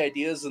too many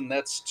ideas, and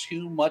that's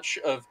too much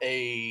of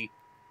a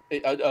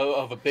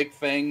big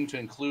thing to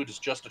include as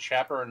just a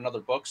chapter in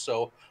another book.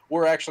 So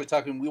we're actually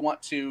talking. We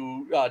want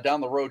to down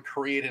the road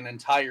create an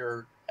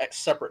entire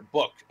separate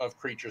book of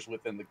creatures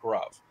within the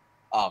Grove,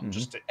 Hmm.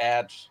 just to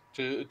add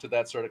to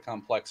that sort of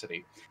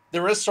complexity.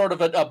 There is sort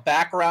of a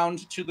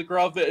background to the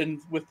Grove and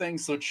with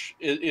things which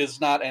is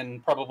not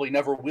and probably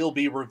never will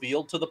be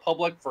revealed to the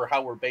public for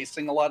how we're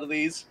basing a lot of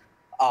these.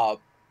 Uh,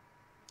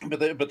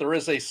 but there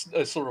is a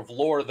sort of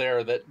lore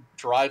there that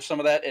drives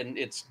some of that, and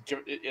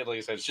like I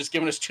said, it's just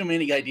giving us too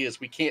many ideas.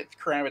 We can't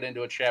cram it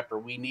into a chapter.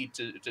 We need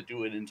to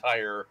do an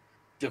entire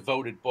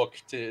devoted book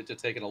to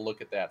taking a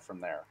look at that from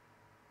there.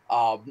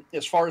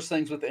 As far as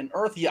things within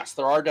Earth, yes,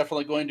 there are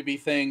definitely going to be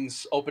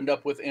things opened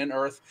up within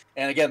Earth.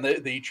 And again,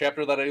 the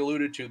chapter that I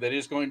alluded to that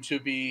is going to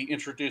be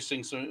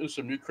introducing some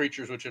new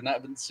creatures which have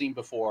not been seen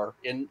before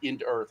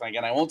into Earth. And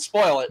again, I won't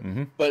spoil it,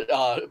 Hmm. but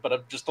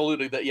I'm just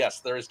alluding that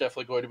yes, there is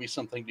definitely going to be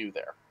something new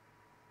there.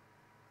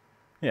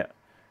 Yeah.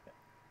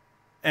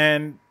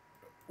 And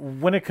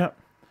when it comes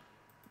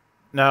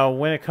now,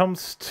 when it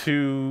comes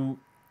to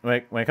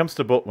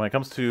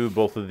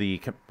both of the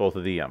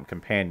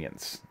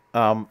companions,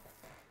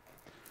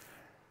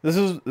 this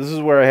is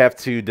where I have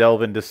to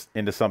delve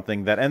into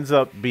something that ends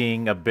up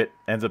being a bit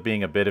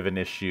of an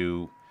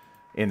issue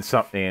in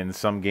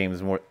some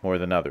games more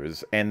than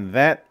others, and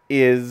that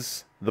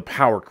is the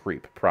power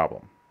creep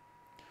problem.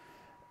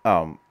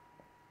 Um,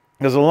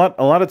 Because a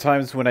lot of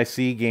times when I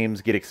see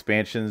games get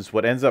expansions,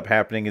 what ends up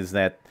happening is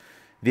that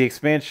the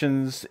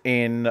expansions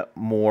in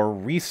more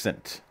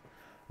recent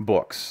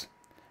books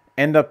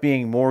end up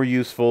being more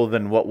useful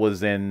than what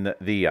was in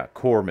the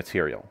core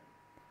material.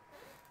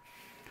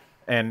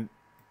 And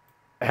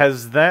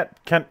has that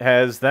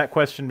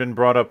question been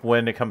brought up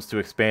when it comes to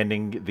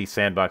expanding the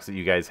sandbox that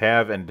you guys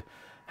have, and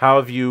how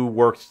have you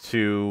worked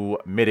to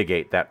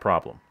mitigate that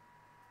problem?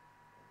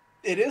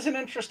 It is an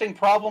interesting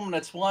problem, and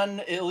it's one,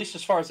 at least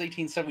as far as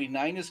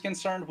 1879 is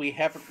concerned, we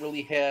haven't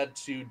really had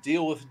to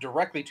deal with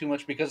directly too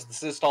much because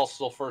this is all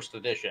still first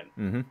edition.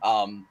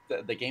 Mm-hmm.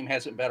 The game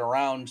hasn't been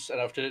around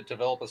enough to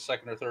develop a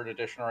second or third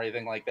edition or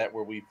anything like that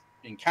where we've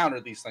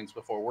encountered these things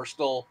before. We're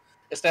still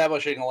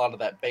establishing a lot of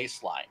that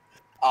baseline.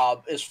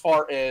 As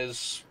far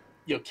as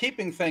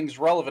keeping things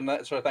relevant,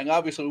 that sort of thing.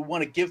 Obviously, we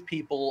want to give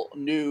people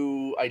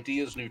new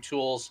ideas, new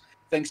tools,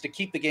 things to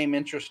keep the game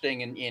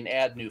interesting and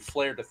add new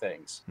flair to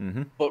things.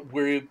 Mm-hmm. But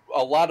we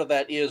a lot of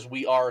that is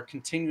we are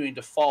continuing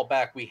to fall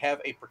back. We have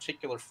a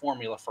particular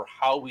formula for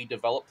how we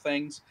develop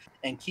things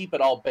and keep it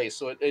all based.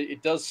 So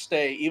it does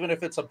stay, even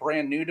if it's a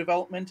brand new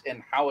development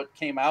and how it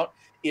came out,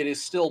 it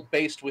is still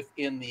based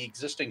within the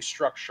existing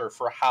structure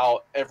for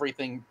how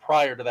everything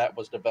prior to that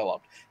was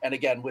developed. And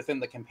again,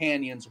 within the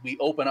companions, we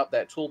open up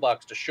that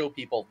toolbox to show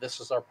people this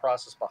is our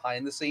process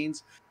behind the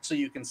scenes, so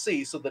you can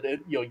see, so that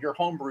your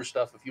homebrew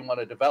stuff, if you want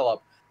to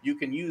develop, you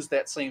can use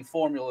that same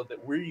formula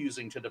that we're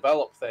using to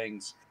develop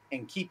things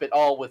and keep it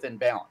all within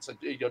balance.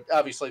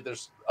 Obviously,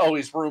 there's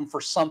always room for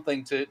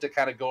something to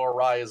kind of go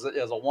awry as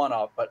a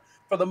one-off, but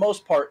for the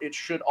most part, it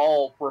should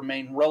all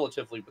remain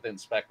relatively within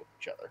spec with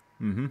each other.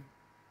 Mm-hmm.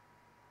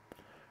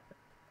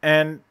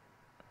 And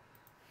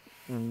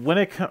when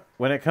it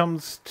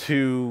comes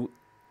to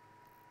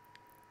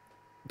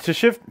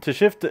shift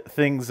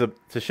things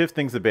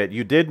a bit,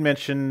 you did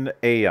mention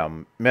a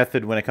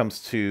method when it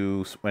comes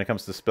to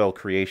spell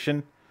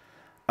creation.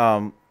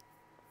 Um,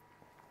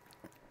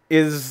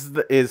 is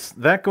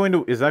that going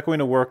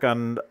to work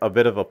on a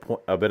bit of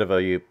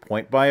a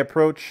point by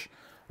approach,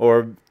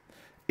 or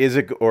is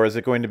it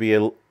going to be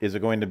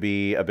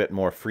a bit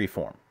more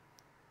freeform?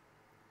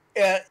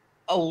 Uh,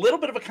 A little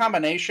bit of a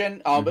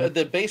combination.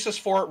 The basis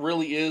for it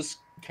really is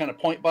kind of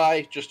point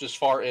buy, just as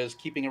far as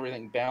keeping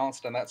everything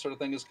balanced and that sort of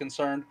thing is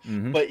concerned.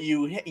 Mm-hmm. But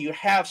you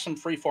have some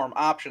freeform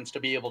options to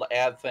be able to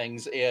add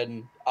things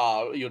in.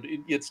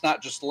 It's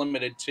not just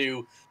limited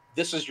to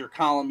this is your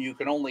column. You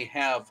can only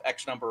have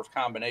X number of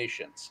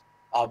combinations.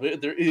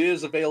 It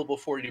is available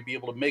for you to be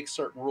able to make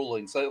certain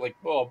rulings. Like,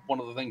 well,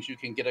 one of the things you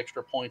can get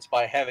extra points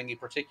by having a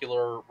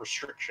particular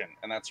restriction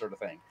and that sort of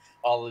thing.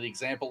 The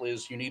example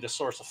is you need a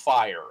source of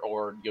fire,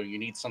 or you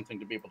need something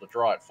to be able to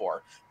draw it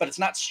for, but it's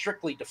not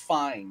strictly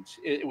defined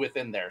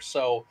within there.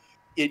 So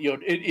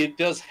it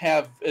does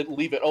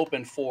leave it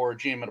open for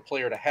GM and a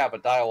player to have a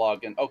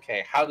dialogue. And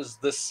okay, how does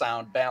this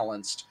sound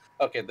balanced?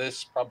 Okay,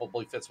 this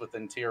probably fits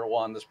within tier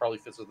 1. This probably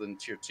fits within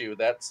tier 2.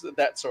 That's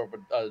that sort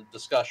of a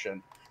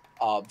discussion.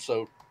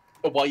 So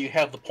while you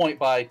have the point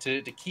buy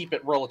to keep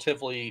it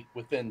relatively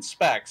within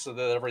specs, so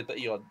that everything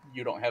you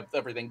don't have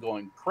everything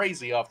going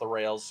crazy off the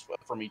rails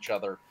from each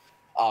other,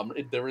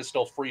 there is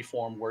still free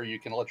form where you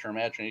can let your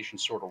imagination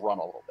sort of run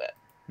a little bit.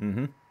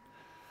 Mm-hmm.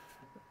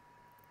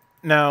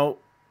 Now,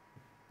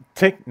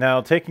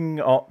 taking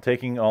all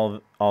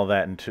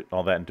that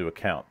into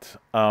account.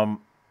 Now,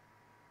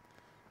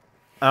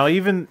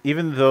 even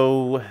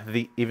though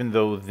the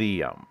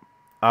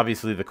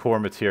obviously the core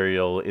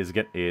material is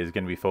going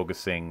to be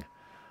focusing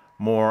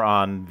more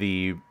on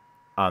the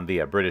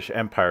British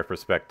Empire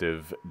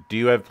perspective, do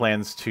you have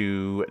plans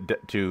to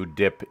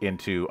dip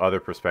into other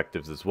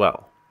perspectives as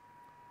well?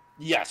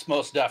 Yes,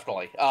 most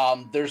definitely.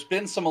 There's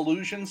been some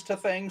allusions to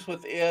things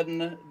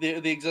within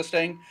the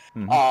existing.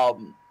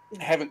 Mm-hmm.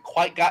 Haven't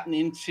quite gotten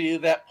into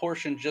that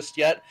portion just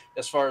yet,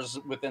 as far as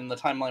within the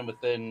timeline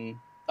within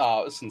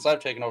since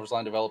I've taken over as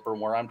line developer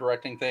and where I'm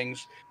directing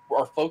things.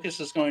 Our focus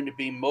is going to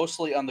be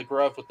mostly on the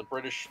Grove, with the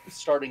British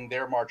starting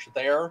their march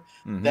there.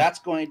 Mm-hmm. That's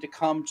going to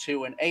come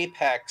to an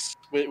apex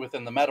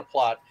within the meta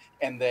plot,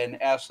 and then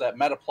as that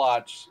meta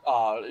plot,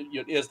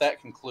 as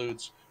that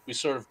concludes, we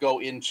sort of go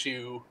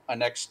into a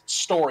next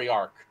story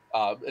arc.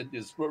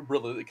 Is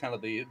really kind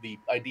of the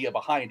idea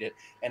behind it.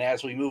 And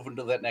as we move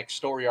into that next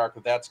story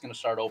arc, that's going to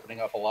start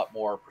opening up a lot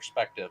more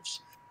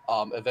perspectives.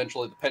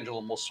 Eventually, the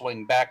pendulum will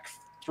swing back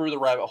through the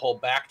rabbit hole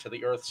back to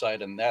the Earth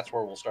side, and that's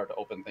where we'll start to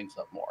open things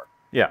up more.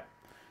 Yeah,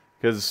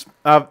 because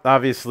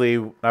obviously,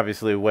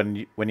 when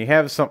you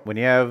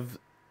have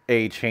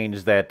a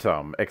change that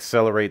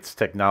accelerates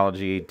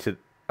technology to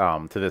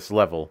this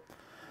level,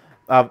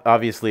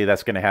 obviously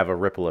that's going to have a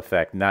ripple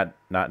effect, not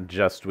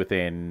just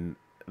within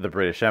the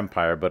British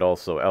Empire, but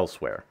also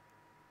elsewhere.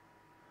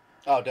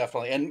 Oh,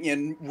 definitely.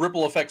 And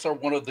ripple effects are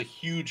one of the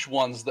huge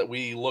ones that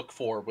we look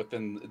for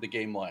within the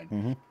game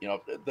line.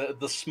 Mm-hmm.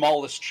 The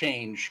smallest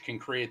change can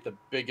create the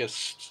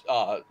biggest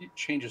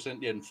changes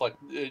in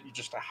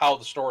just how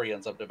the story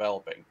ends up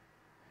developing.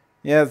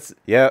 Yes,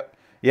 yeah.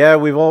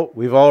 We've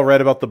all read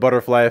about the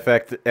butterfly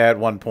effect at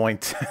one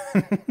point.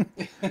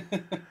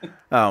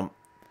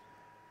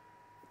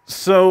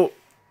 So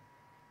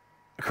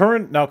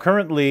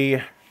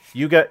currently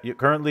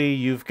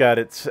you've got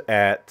it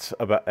at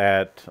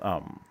about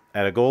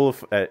at a goal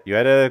of you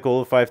had a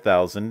goal of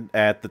 5,000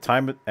 at the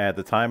time of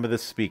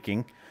this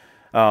speaking.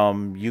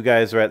 You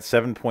guys are at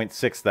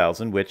 7.6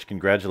 thousand, which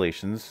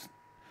congratulations.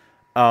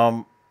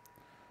 What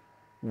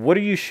are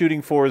you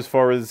shooting for as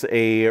far as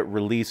a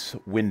release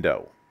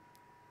window?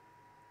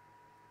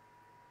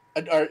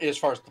 As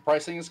far as the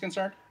pricing is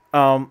concerned?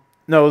 No,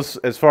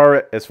 as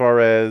far as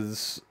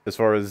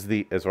a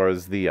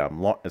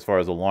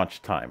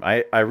launch time.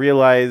 I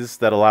realize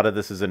that a lot of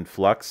this is in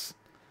flux.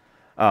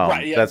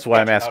 Right. Yeah. That's why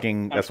I'm Gotcha.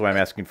 asking. That's why I'm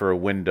asking for a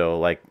window,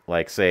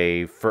 like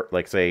say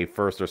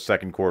first or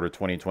second quarter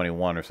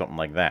 2021 or something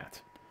like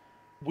that.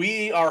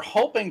 We are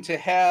hoping to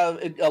have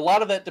a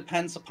lot of that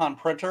depends upon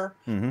printer.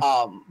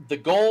 Mm-hmm. The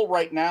goal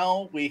right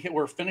now,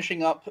 we're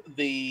finishing up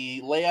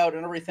the layout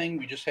and everything.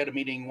 We just had a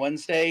meeting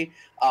Wednesday.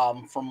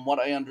 From what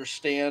I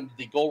understand,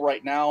 the goal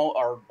right now,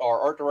 our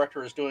art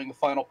director is doing the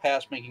final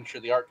pass, making sure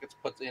the art gets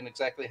put in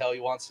exactly how he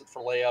wants it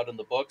for layout in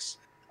the books.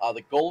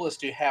 The goal is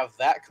to have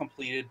that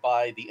completed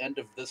by the end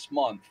of this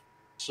month.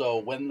 So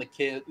when the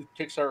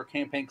Kickstarter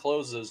campaign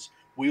closes,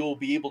 we will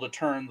be able to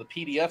turn the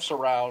PDFs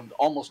around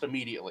almost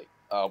immediately.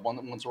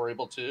 Once we're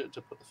able to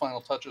put the final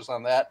touches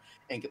on that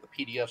and get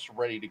the PDFs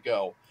ready to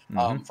go.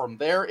 Mm-hmm. From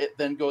there, it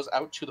then goes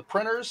out to the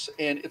printers,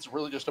 and it's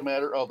really just a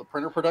matter of the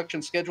printer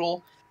production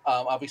schedule.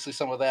 Obviously,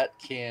 some of that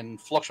can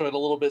fluctuate a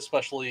little bit,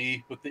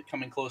 especially with it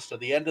coming close to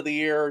the end of the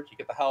year. You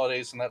get the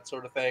holidays and that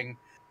sort of thing.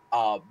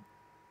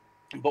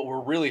 But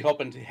we're really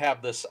hoping to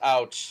have this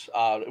out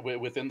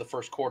within the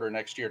first quarter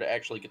next year to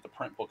actually get the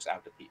print books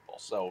out to people.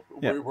 So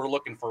Yeah. we're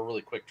looking for a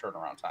really quick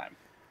turnaround time.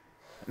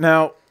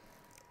 Now,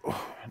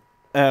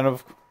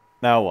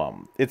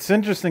 it's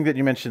interesting that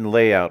you mentioned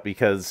layout,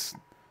 because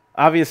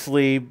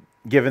obviously,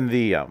 given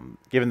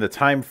the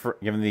time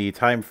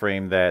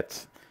frame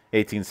that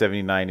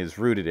 1879 is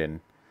rooted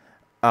in,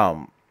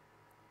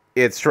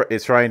 it's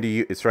trying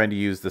to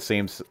use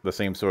the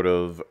same sort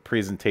of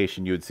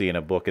presentation you would see in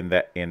a book in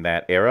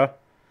that era.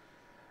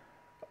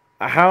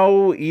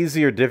 how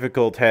easy or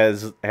difficult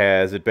has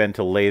it been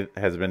to lay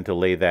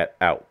that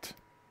out?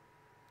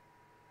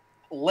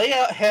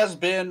 Layout has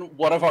been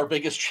one of our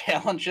biggest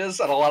challenges,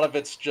 and a lot of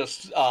it's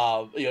just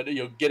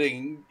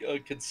getting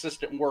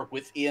consistent work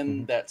within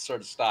Hmm. that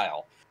sort of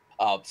style.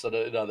 So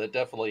that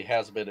definitely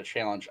has been a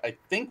challenge. I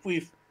think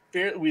we've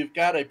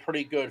got a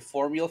pretty good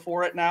formula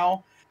for it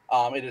now.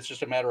 And it's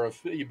just a matter of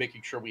you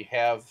making sure we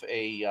have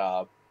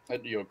a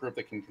group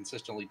that can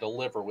consistently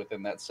deliver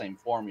within that same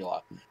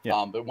formula.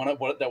 Yeah.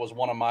 But that was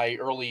one of my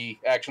early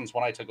actions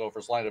when I took over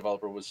as line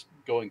developer, was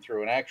going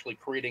through and actually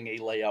creating a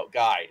layout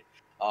guide,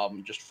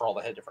 just for all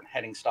the different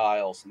heading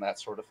styles and that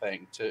sort of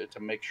thing, to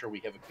make sure we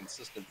have a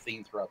consistent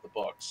theme throughout the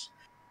books.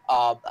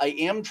 I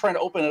am trying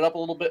to open it up a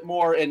little bit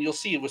more, and you'll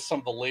see with some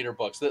of the later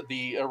books that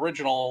the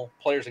original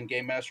Players and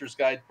Game Masters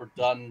guide were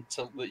done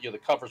to, the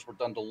covers were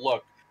done to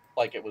look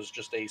like it was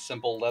just a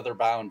simple leather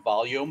bound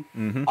volume,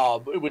 Hmm.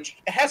 which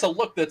has a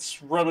look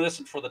that's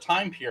reminiscent for the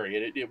time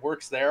period. It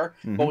works there,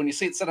 but Hmm. when you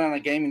see it sit on a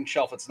gaming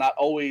shelf, it's not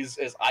always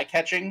as eye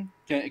catching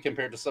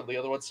compared to some of the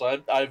other ones.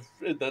 So I've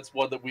that's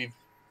one that we've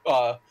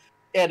uh,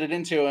 added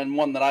into, and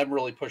one that I'm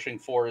really pushing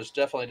for is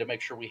definitely to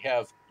make sure we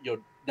have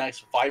nice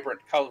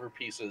vibrant color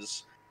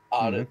pieces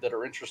Hmm. that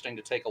are interesting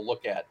to take a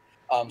look at.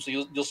 So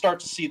you'll start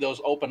to see those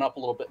open up a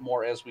little bit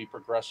more as we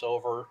progress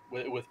over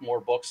with more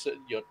books.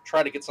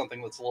 Try to get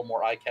something that's a little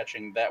more eye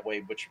catching that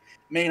way, which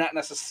may not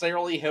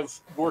necessarily have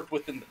worked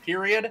within the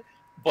period,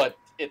 but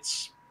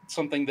it's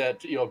something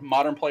that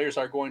modern players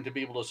are going to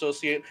be able to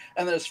associate.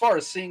 And then as far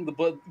as seeing the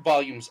book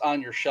volumes on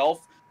your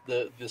shelf,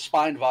 the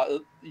spine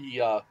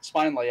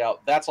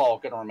layout, that's all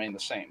going to remain the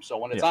same. So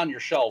when it's Yeah. on your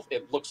shelf,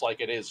 it looks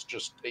like it is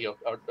just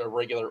a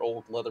regular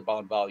old leather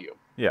bound volume.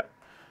 Yeah.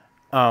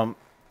 Um,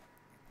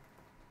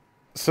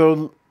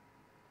 so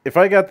if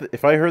I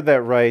heard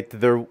that right,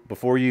 there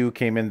before you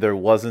came in, there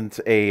wasn't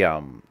a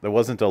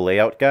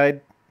layout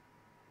guide.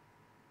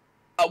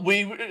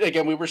 We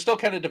were still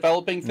kind of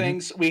developing Hmm.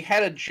 things. We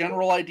had a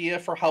general idea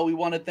for how we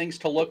wanted things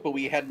to look, but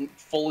we hadn't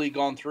fully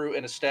gone through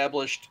and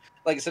established,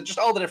 like I said, just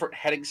all the different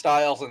heading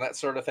styles and that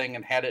sort of thing,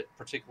 and had it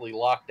particularly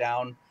locked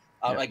down.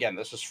 Yeah. Again,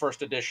 this is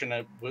first edition,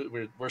 and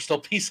we're still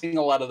piecing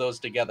a lot of those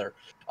together.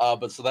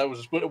 But so that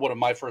was one of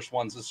my first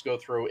ones, is go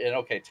through and,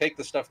 okay, take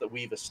the stuff that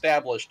we've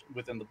established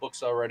within the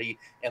books already,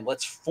 and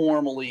let's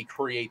formally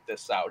create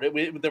this out.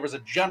 There was a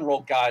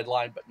general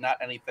guideline, but not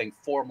anything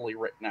formally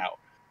written out.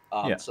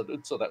 Yeah. So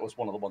that was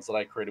one of the ones that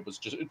I created, was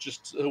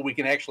just so we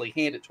can actually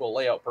hand it to a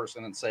layout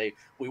person and say,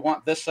 we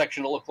want this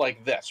section to look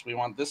like this, we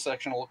want this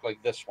section to look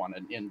like this one,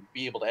 and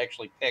be able to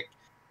actually pick,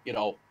 you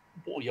know,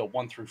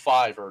 1 through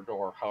 5,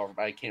 or however,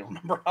 I can't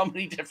remember how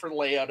many different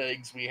layout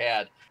eggs we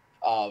had.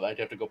 I'd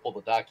have to go pull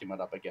the document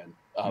up again.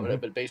 Hmm.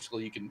 But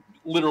basically, you can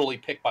literally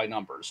pick by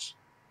numbers.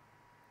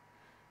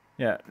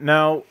 Yeah.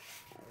 Now,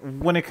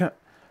 when it co-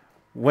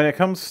 when it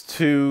comes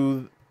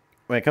to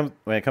when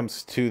it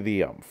comes to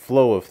the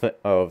flow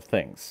of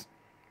things,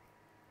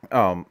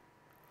 um,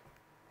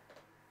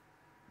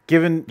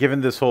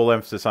 given this whole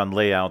emphasis on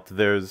layout,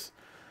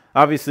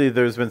 obviously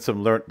there's been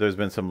some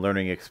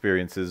learning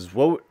experiences.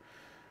 What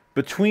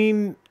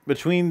between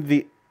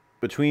the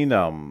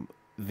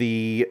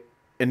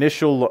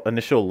initial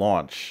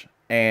launch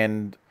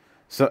and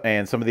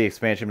some of the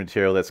expansion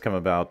material that's come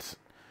about,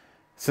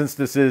 since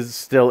this is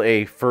still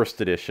a first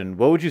edition,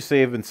 what would you say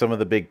have been some of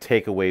the big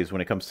takeaways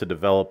when it comes to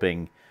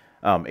developing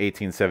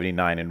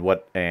 1879, and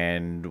what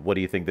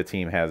do you think the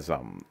team has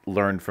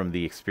learned from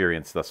the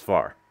experience thus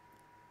far?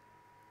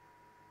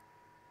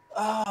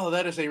 Oh,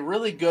 that is a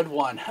really good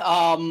one.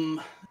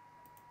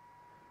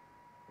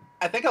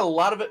 I think a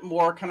lot of it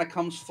more kind of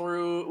comes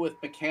through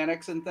with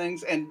mechanics and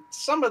things, and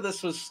some of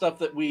this was stuff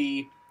that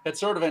we had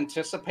sort of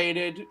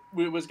anticipated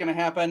was going to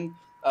happen.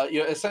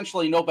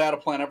 Essentially, no battle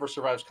plan ever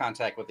survives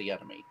contact with the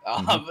enemy.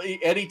 Hmm.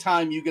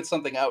 Anytime you get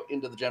something out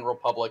into the general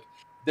public,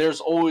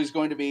 there's always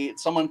going to be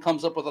someone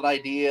comes up with an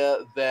idea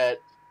that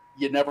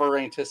you never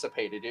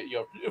anticipated.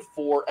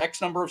 For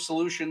X number of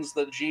solutions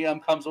that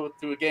GM comes up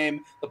with to a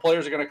game, the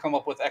players are going to come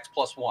up with X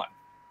plus one.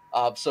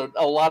 So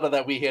a lot of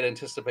that we had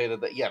anticipated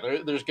that, yeah,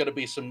 there's going to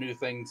be some new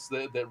things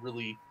that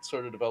really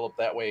sort of develop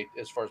that way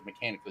as far as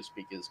mechanically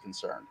speaking is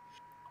concerned.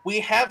 We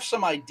have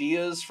some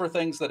ideas for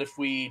things that if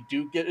we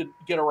do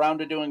get around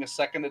to doing a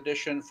second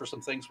edition, for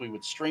some things we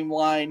would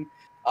streamline.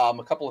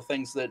 A couple of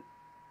things that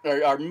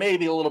are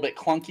maybe a little bit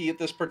clunky at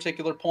this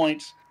particular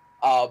point.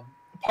 Uh,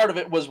 Part of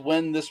it was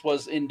when this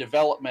was in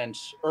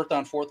development,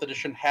 Earthbound Fourth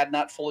Edition had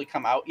not fully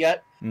come out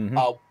yet. Hmm.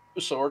 Uh,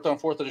 so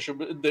Earthbound Fourth Edition,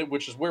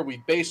 which is where we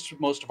based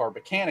most of our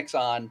mechanics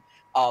on,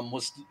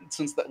 was,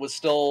 since that was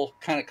still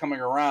kind of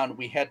coming around,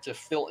 we had to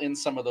fill in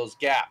some of those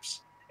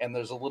gaps, and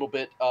there's a little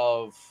bit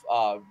of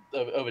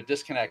a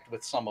disconnect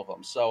with some of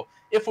them. So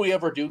if we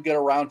ever do get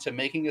around to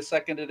making a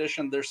second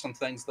edition, there's some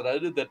things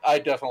that I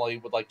definitely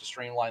would like to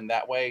streamline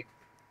that way.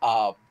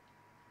 Uh,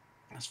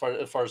 as far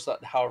as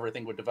how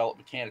everything would develop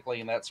mechanically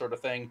and that sort of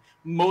thing,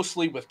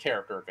 mostly with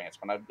character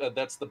advancement.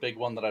 That's the big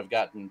one that I've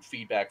gotten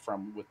feedback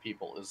from with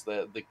people, is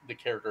the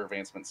character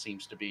advancement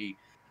seems to be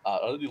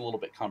a little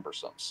bit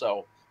cumbersome.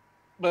 So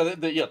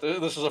But yeah,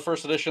 this is a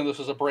first edition. This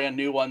is a brand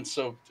new one,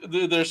 so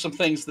there's some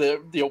things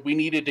that we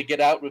needed to get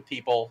out with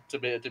people to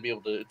be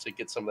able to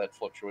get some of that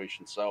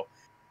fluctuation. So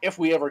if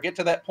we ever get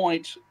to that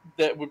point,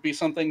 that would be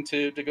something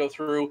to go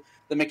through.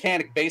 The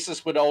mechanic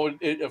basis would always,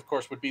 of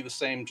course, would be the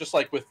same, just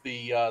like with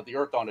the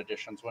Earthdawn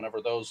editions. Whenever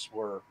those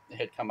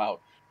had come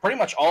out, pretty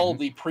much all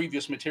the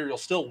previous material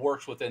still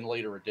works within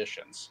later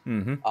editions.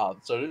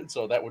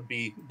 So that would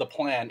be the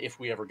plan if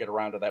we ever get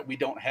around to that. We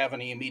don't have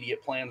any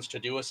immediate plans to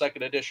do a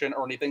second edition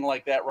or anything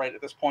like that right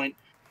at this point.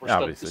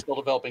 We're still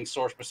developing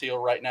source material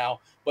right now.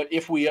 But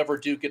if we ever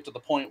do get to the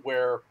point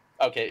where,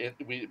 okay,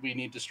 we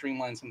need to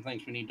streamline some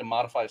things, we need to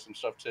modify some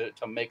stuff to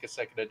make a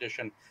second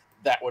edition,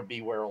 that would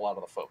be where a lot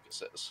of the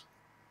focus is.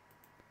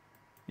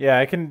 Yeah,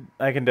 I can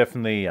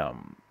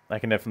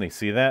definitely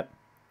see that.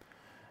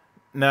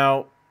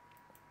 Now,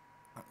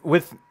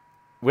 with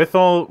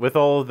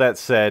all of that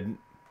said,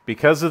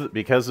 because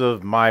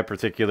of my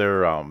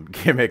particular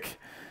gimmick,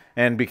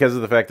 and because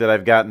of the fact that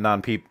I've gotten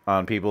on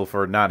people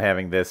for not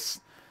having this,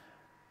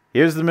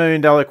 here's the $1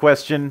 million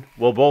question: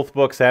 will both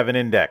books have an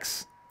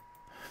index?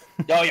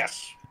 Oh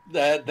yes,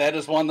 that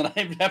is one that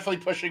I'm definitely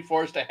pushing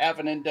for, is to have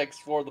an index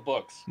for the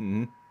books.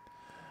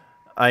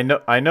 I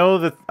know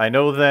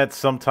that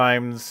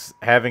sometimes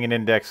having an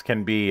index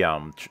can be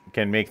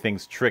can make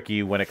things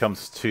tricky when it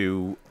comes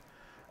to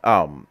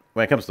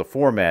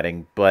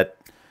formatting, but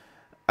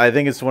I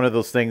think it's one of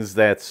those things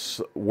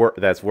that's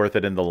worth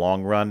it in the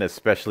long run,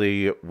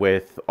 especially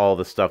with all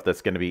the stuff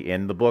that's going to be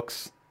in the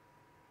books.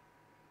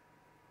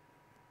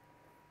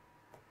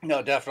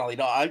 No, definitely.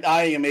 No,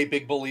 I am a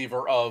big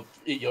believer of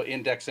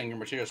indexing your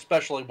material,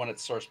 especially when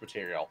it's source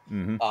material,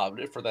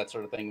 for that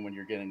sort of thing. When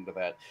you're getting to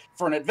that,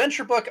 for an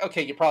adventure book,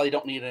 okay, you probably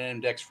don't need an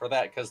index for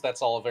that because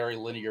that's all a very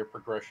linear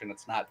progression.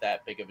 It's not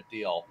that big of a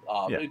deal,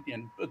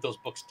 and those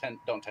books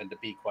don't tend to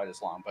be quite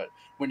as long. But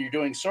when you're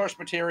doing source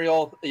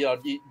material,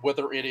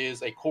 whether it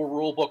is a core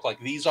rule book like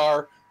these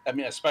are, I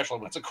mean, especially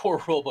when it's a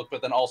core rule book,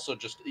 but then also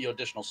just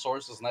additional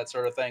sources and that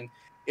sort of thing,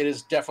 it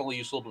is definitely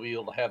useful to be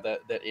able to have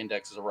that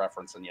index as a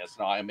reference. And yes,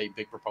 no, I am a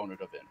big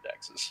proponent of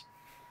indexes.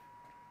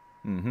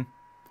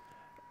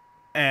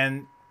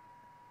 And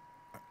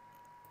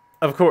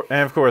of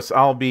course,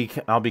 I'll be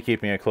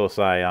keeping a close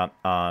eye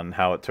on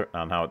how it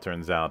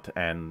turns out,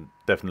 and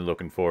definitely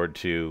looking forward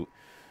to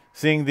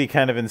seeing the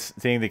kind of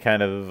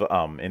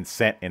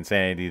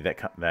insanity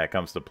that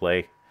comes to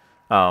play.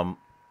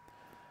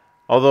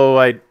 Although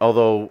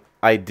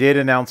I did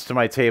announce to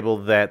my table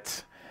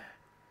that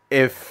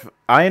if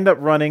I end up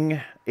running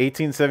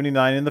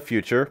 1879 in the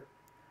future,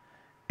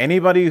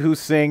 anybody who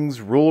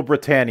sings "Rule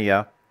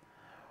Britannia"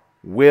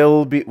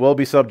 will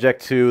be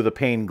subject to the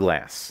pane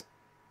glass.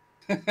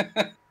 Don't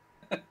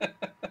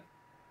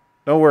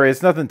worry,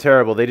 it's nothing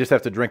terrible. They just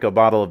have to drink a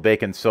bottle of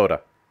bacon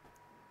soda.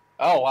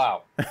 Oh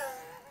wow! I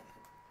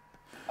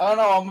don't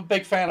know. I'm a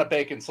big fan of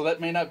bacon, so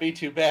that may not be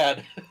too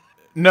bad.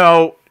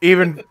 No,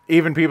 even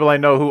people I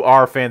know who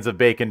are fans of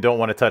bacon don't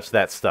want to touch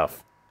that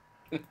stuff.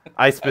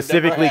 I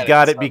specifically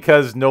got it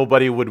because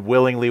nobody would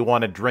willingly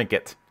want to drink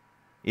it.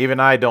 Even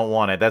I don't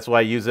want it. That's why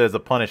I use it as a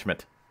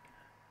punishment.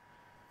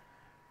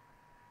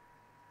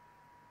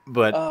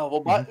 But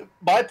well,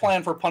 my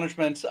plan for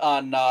punishment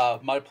on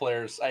my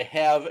players, I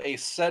have a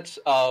set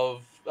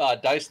of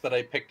dice that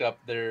I picked up.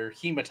 They're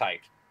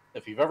hematite.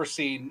 If you've ever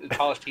seen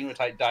polished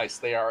hematite dice,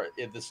 they are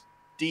in this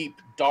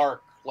deep,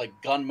 dark, like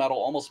gunmetal,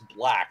 almost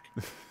black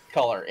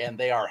color, and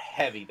they are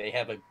heavy. They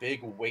have a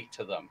big weight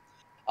to them.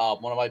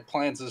 One of my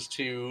plans is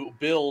to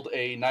build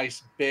a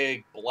nice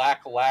big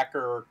black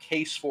lacquer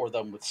case for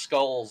them with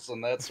skulls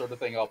and that sort of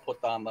thing I'll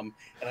put on them,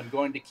 and I'm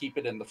going to keep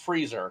it in the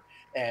freezer.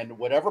 And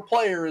whatever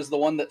player is the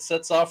one that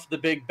sets off the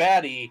big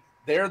baddie,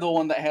 they're the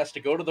one that has to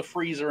go to the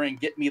freezer and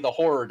get me the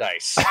horror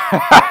dice.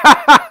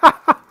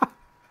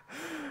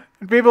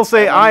 People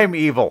say I'm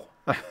evil.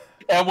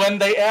 And when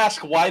they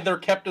ask why they're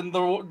kept in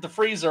the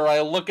freezer,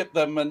 I look at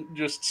them and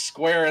just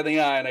square in the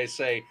eye and I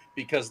say,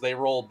 because they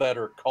roll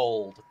better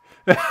cold.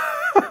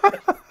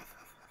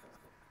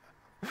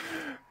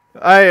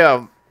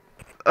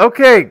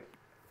 Okay.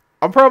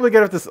 I'm probably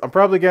gonna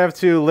have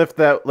to lift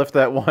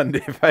that one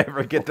if I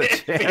ever get the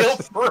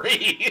chance. Feel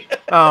free.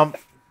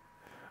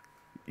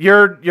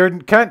 You're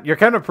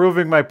kind of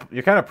proving my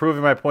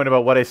point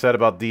about what I said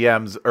about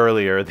DMs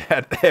earlier,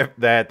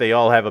 that they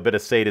all have a bit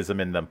of sadism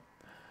in them.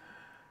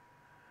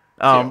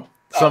 Some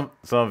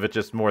of it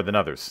just more than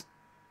others.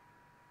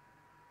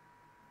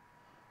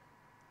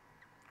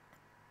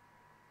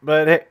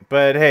 But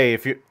hey,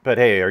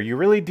 are you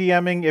really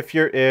DMing if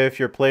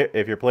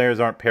your players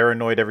aren't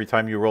paranoid every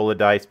time you roll a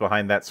dice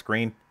behind that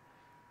screen?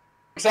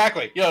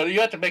 Exactly.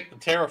 You have to make them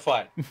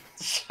terrified.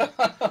 So,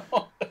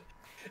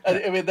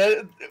 I mean,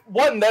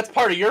 that's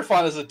part of your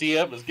fun as a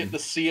DM, is getting to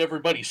see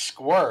everybody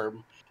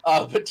squirm.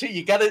 But two,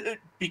 you gotta,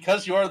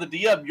 because you are the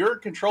DM, you're in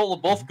control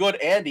of both good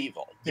and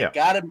evil. You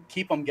gotta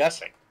keep them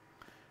guessing.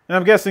 And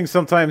I'm guessing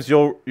sometimes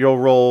you'll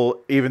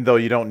roll even though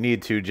you don't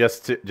need to,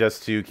 just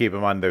to keep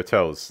them on their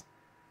toes.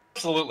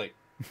 Absolutely.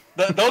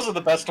 Those are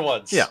the best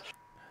ones. Yeah.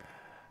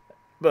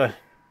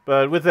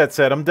 But with that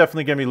said, I'm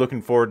definitely going to be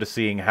looking forward to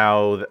seeing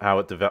how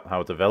it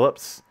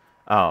develops.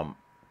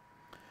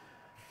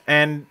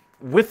 And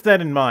with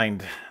that in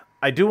mind,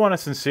 I do want to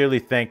sincerely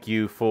thank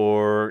you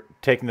for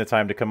taking the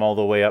time to come all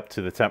the way up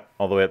to the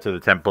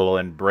temple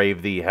and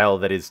brave the hell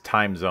that is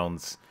time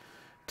zones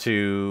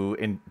to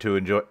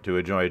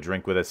enjoy a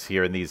drink with us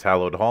here in these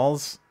hallowed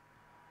halls.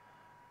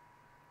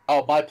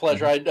 Oh, my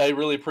pleasure. I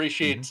really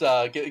appreciate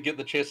getting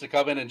the chance to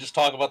come in and just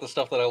talk about the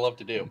stuff that I love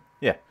to do.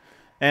 Yeah.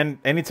 And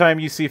anytime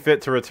you see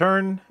fit to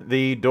return,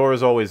 the door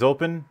is always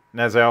open.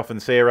 And as I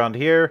often say around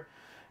here,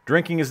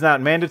 drinking is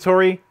not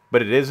mandatory,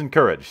 but it is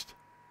encouraged.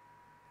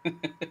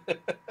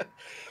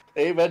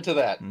 Amen to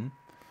that.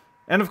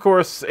 And of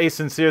course, a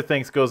sincere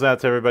thanks goes out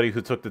to everybody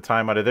who took the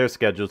time out of their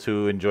schedule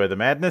to enjoy the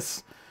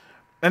madness.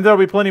 And there'll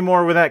be plenty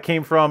more where that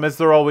came from, as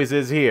there always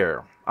is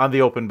here, on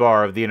the open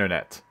bar of the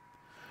internet.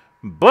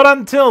 But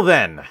until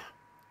then,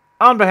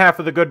 on behalf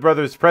of the good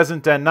brothers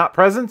present and not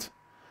present,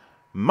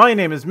 my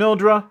name is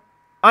Mildra.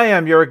 I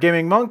am your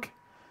gaming monk.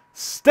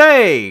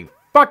 Stay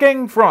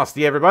fucking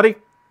frosty, everybody.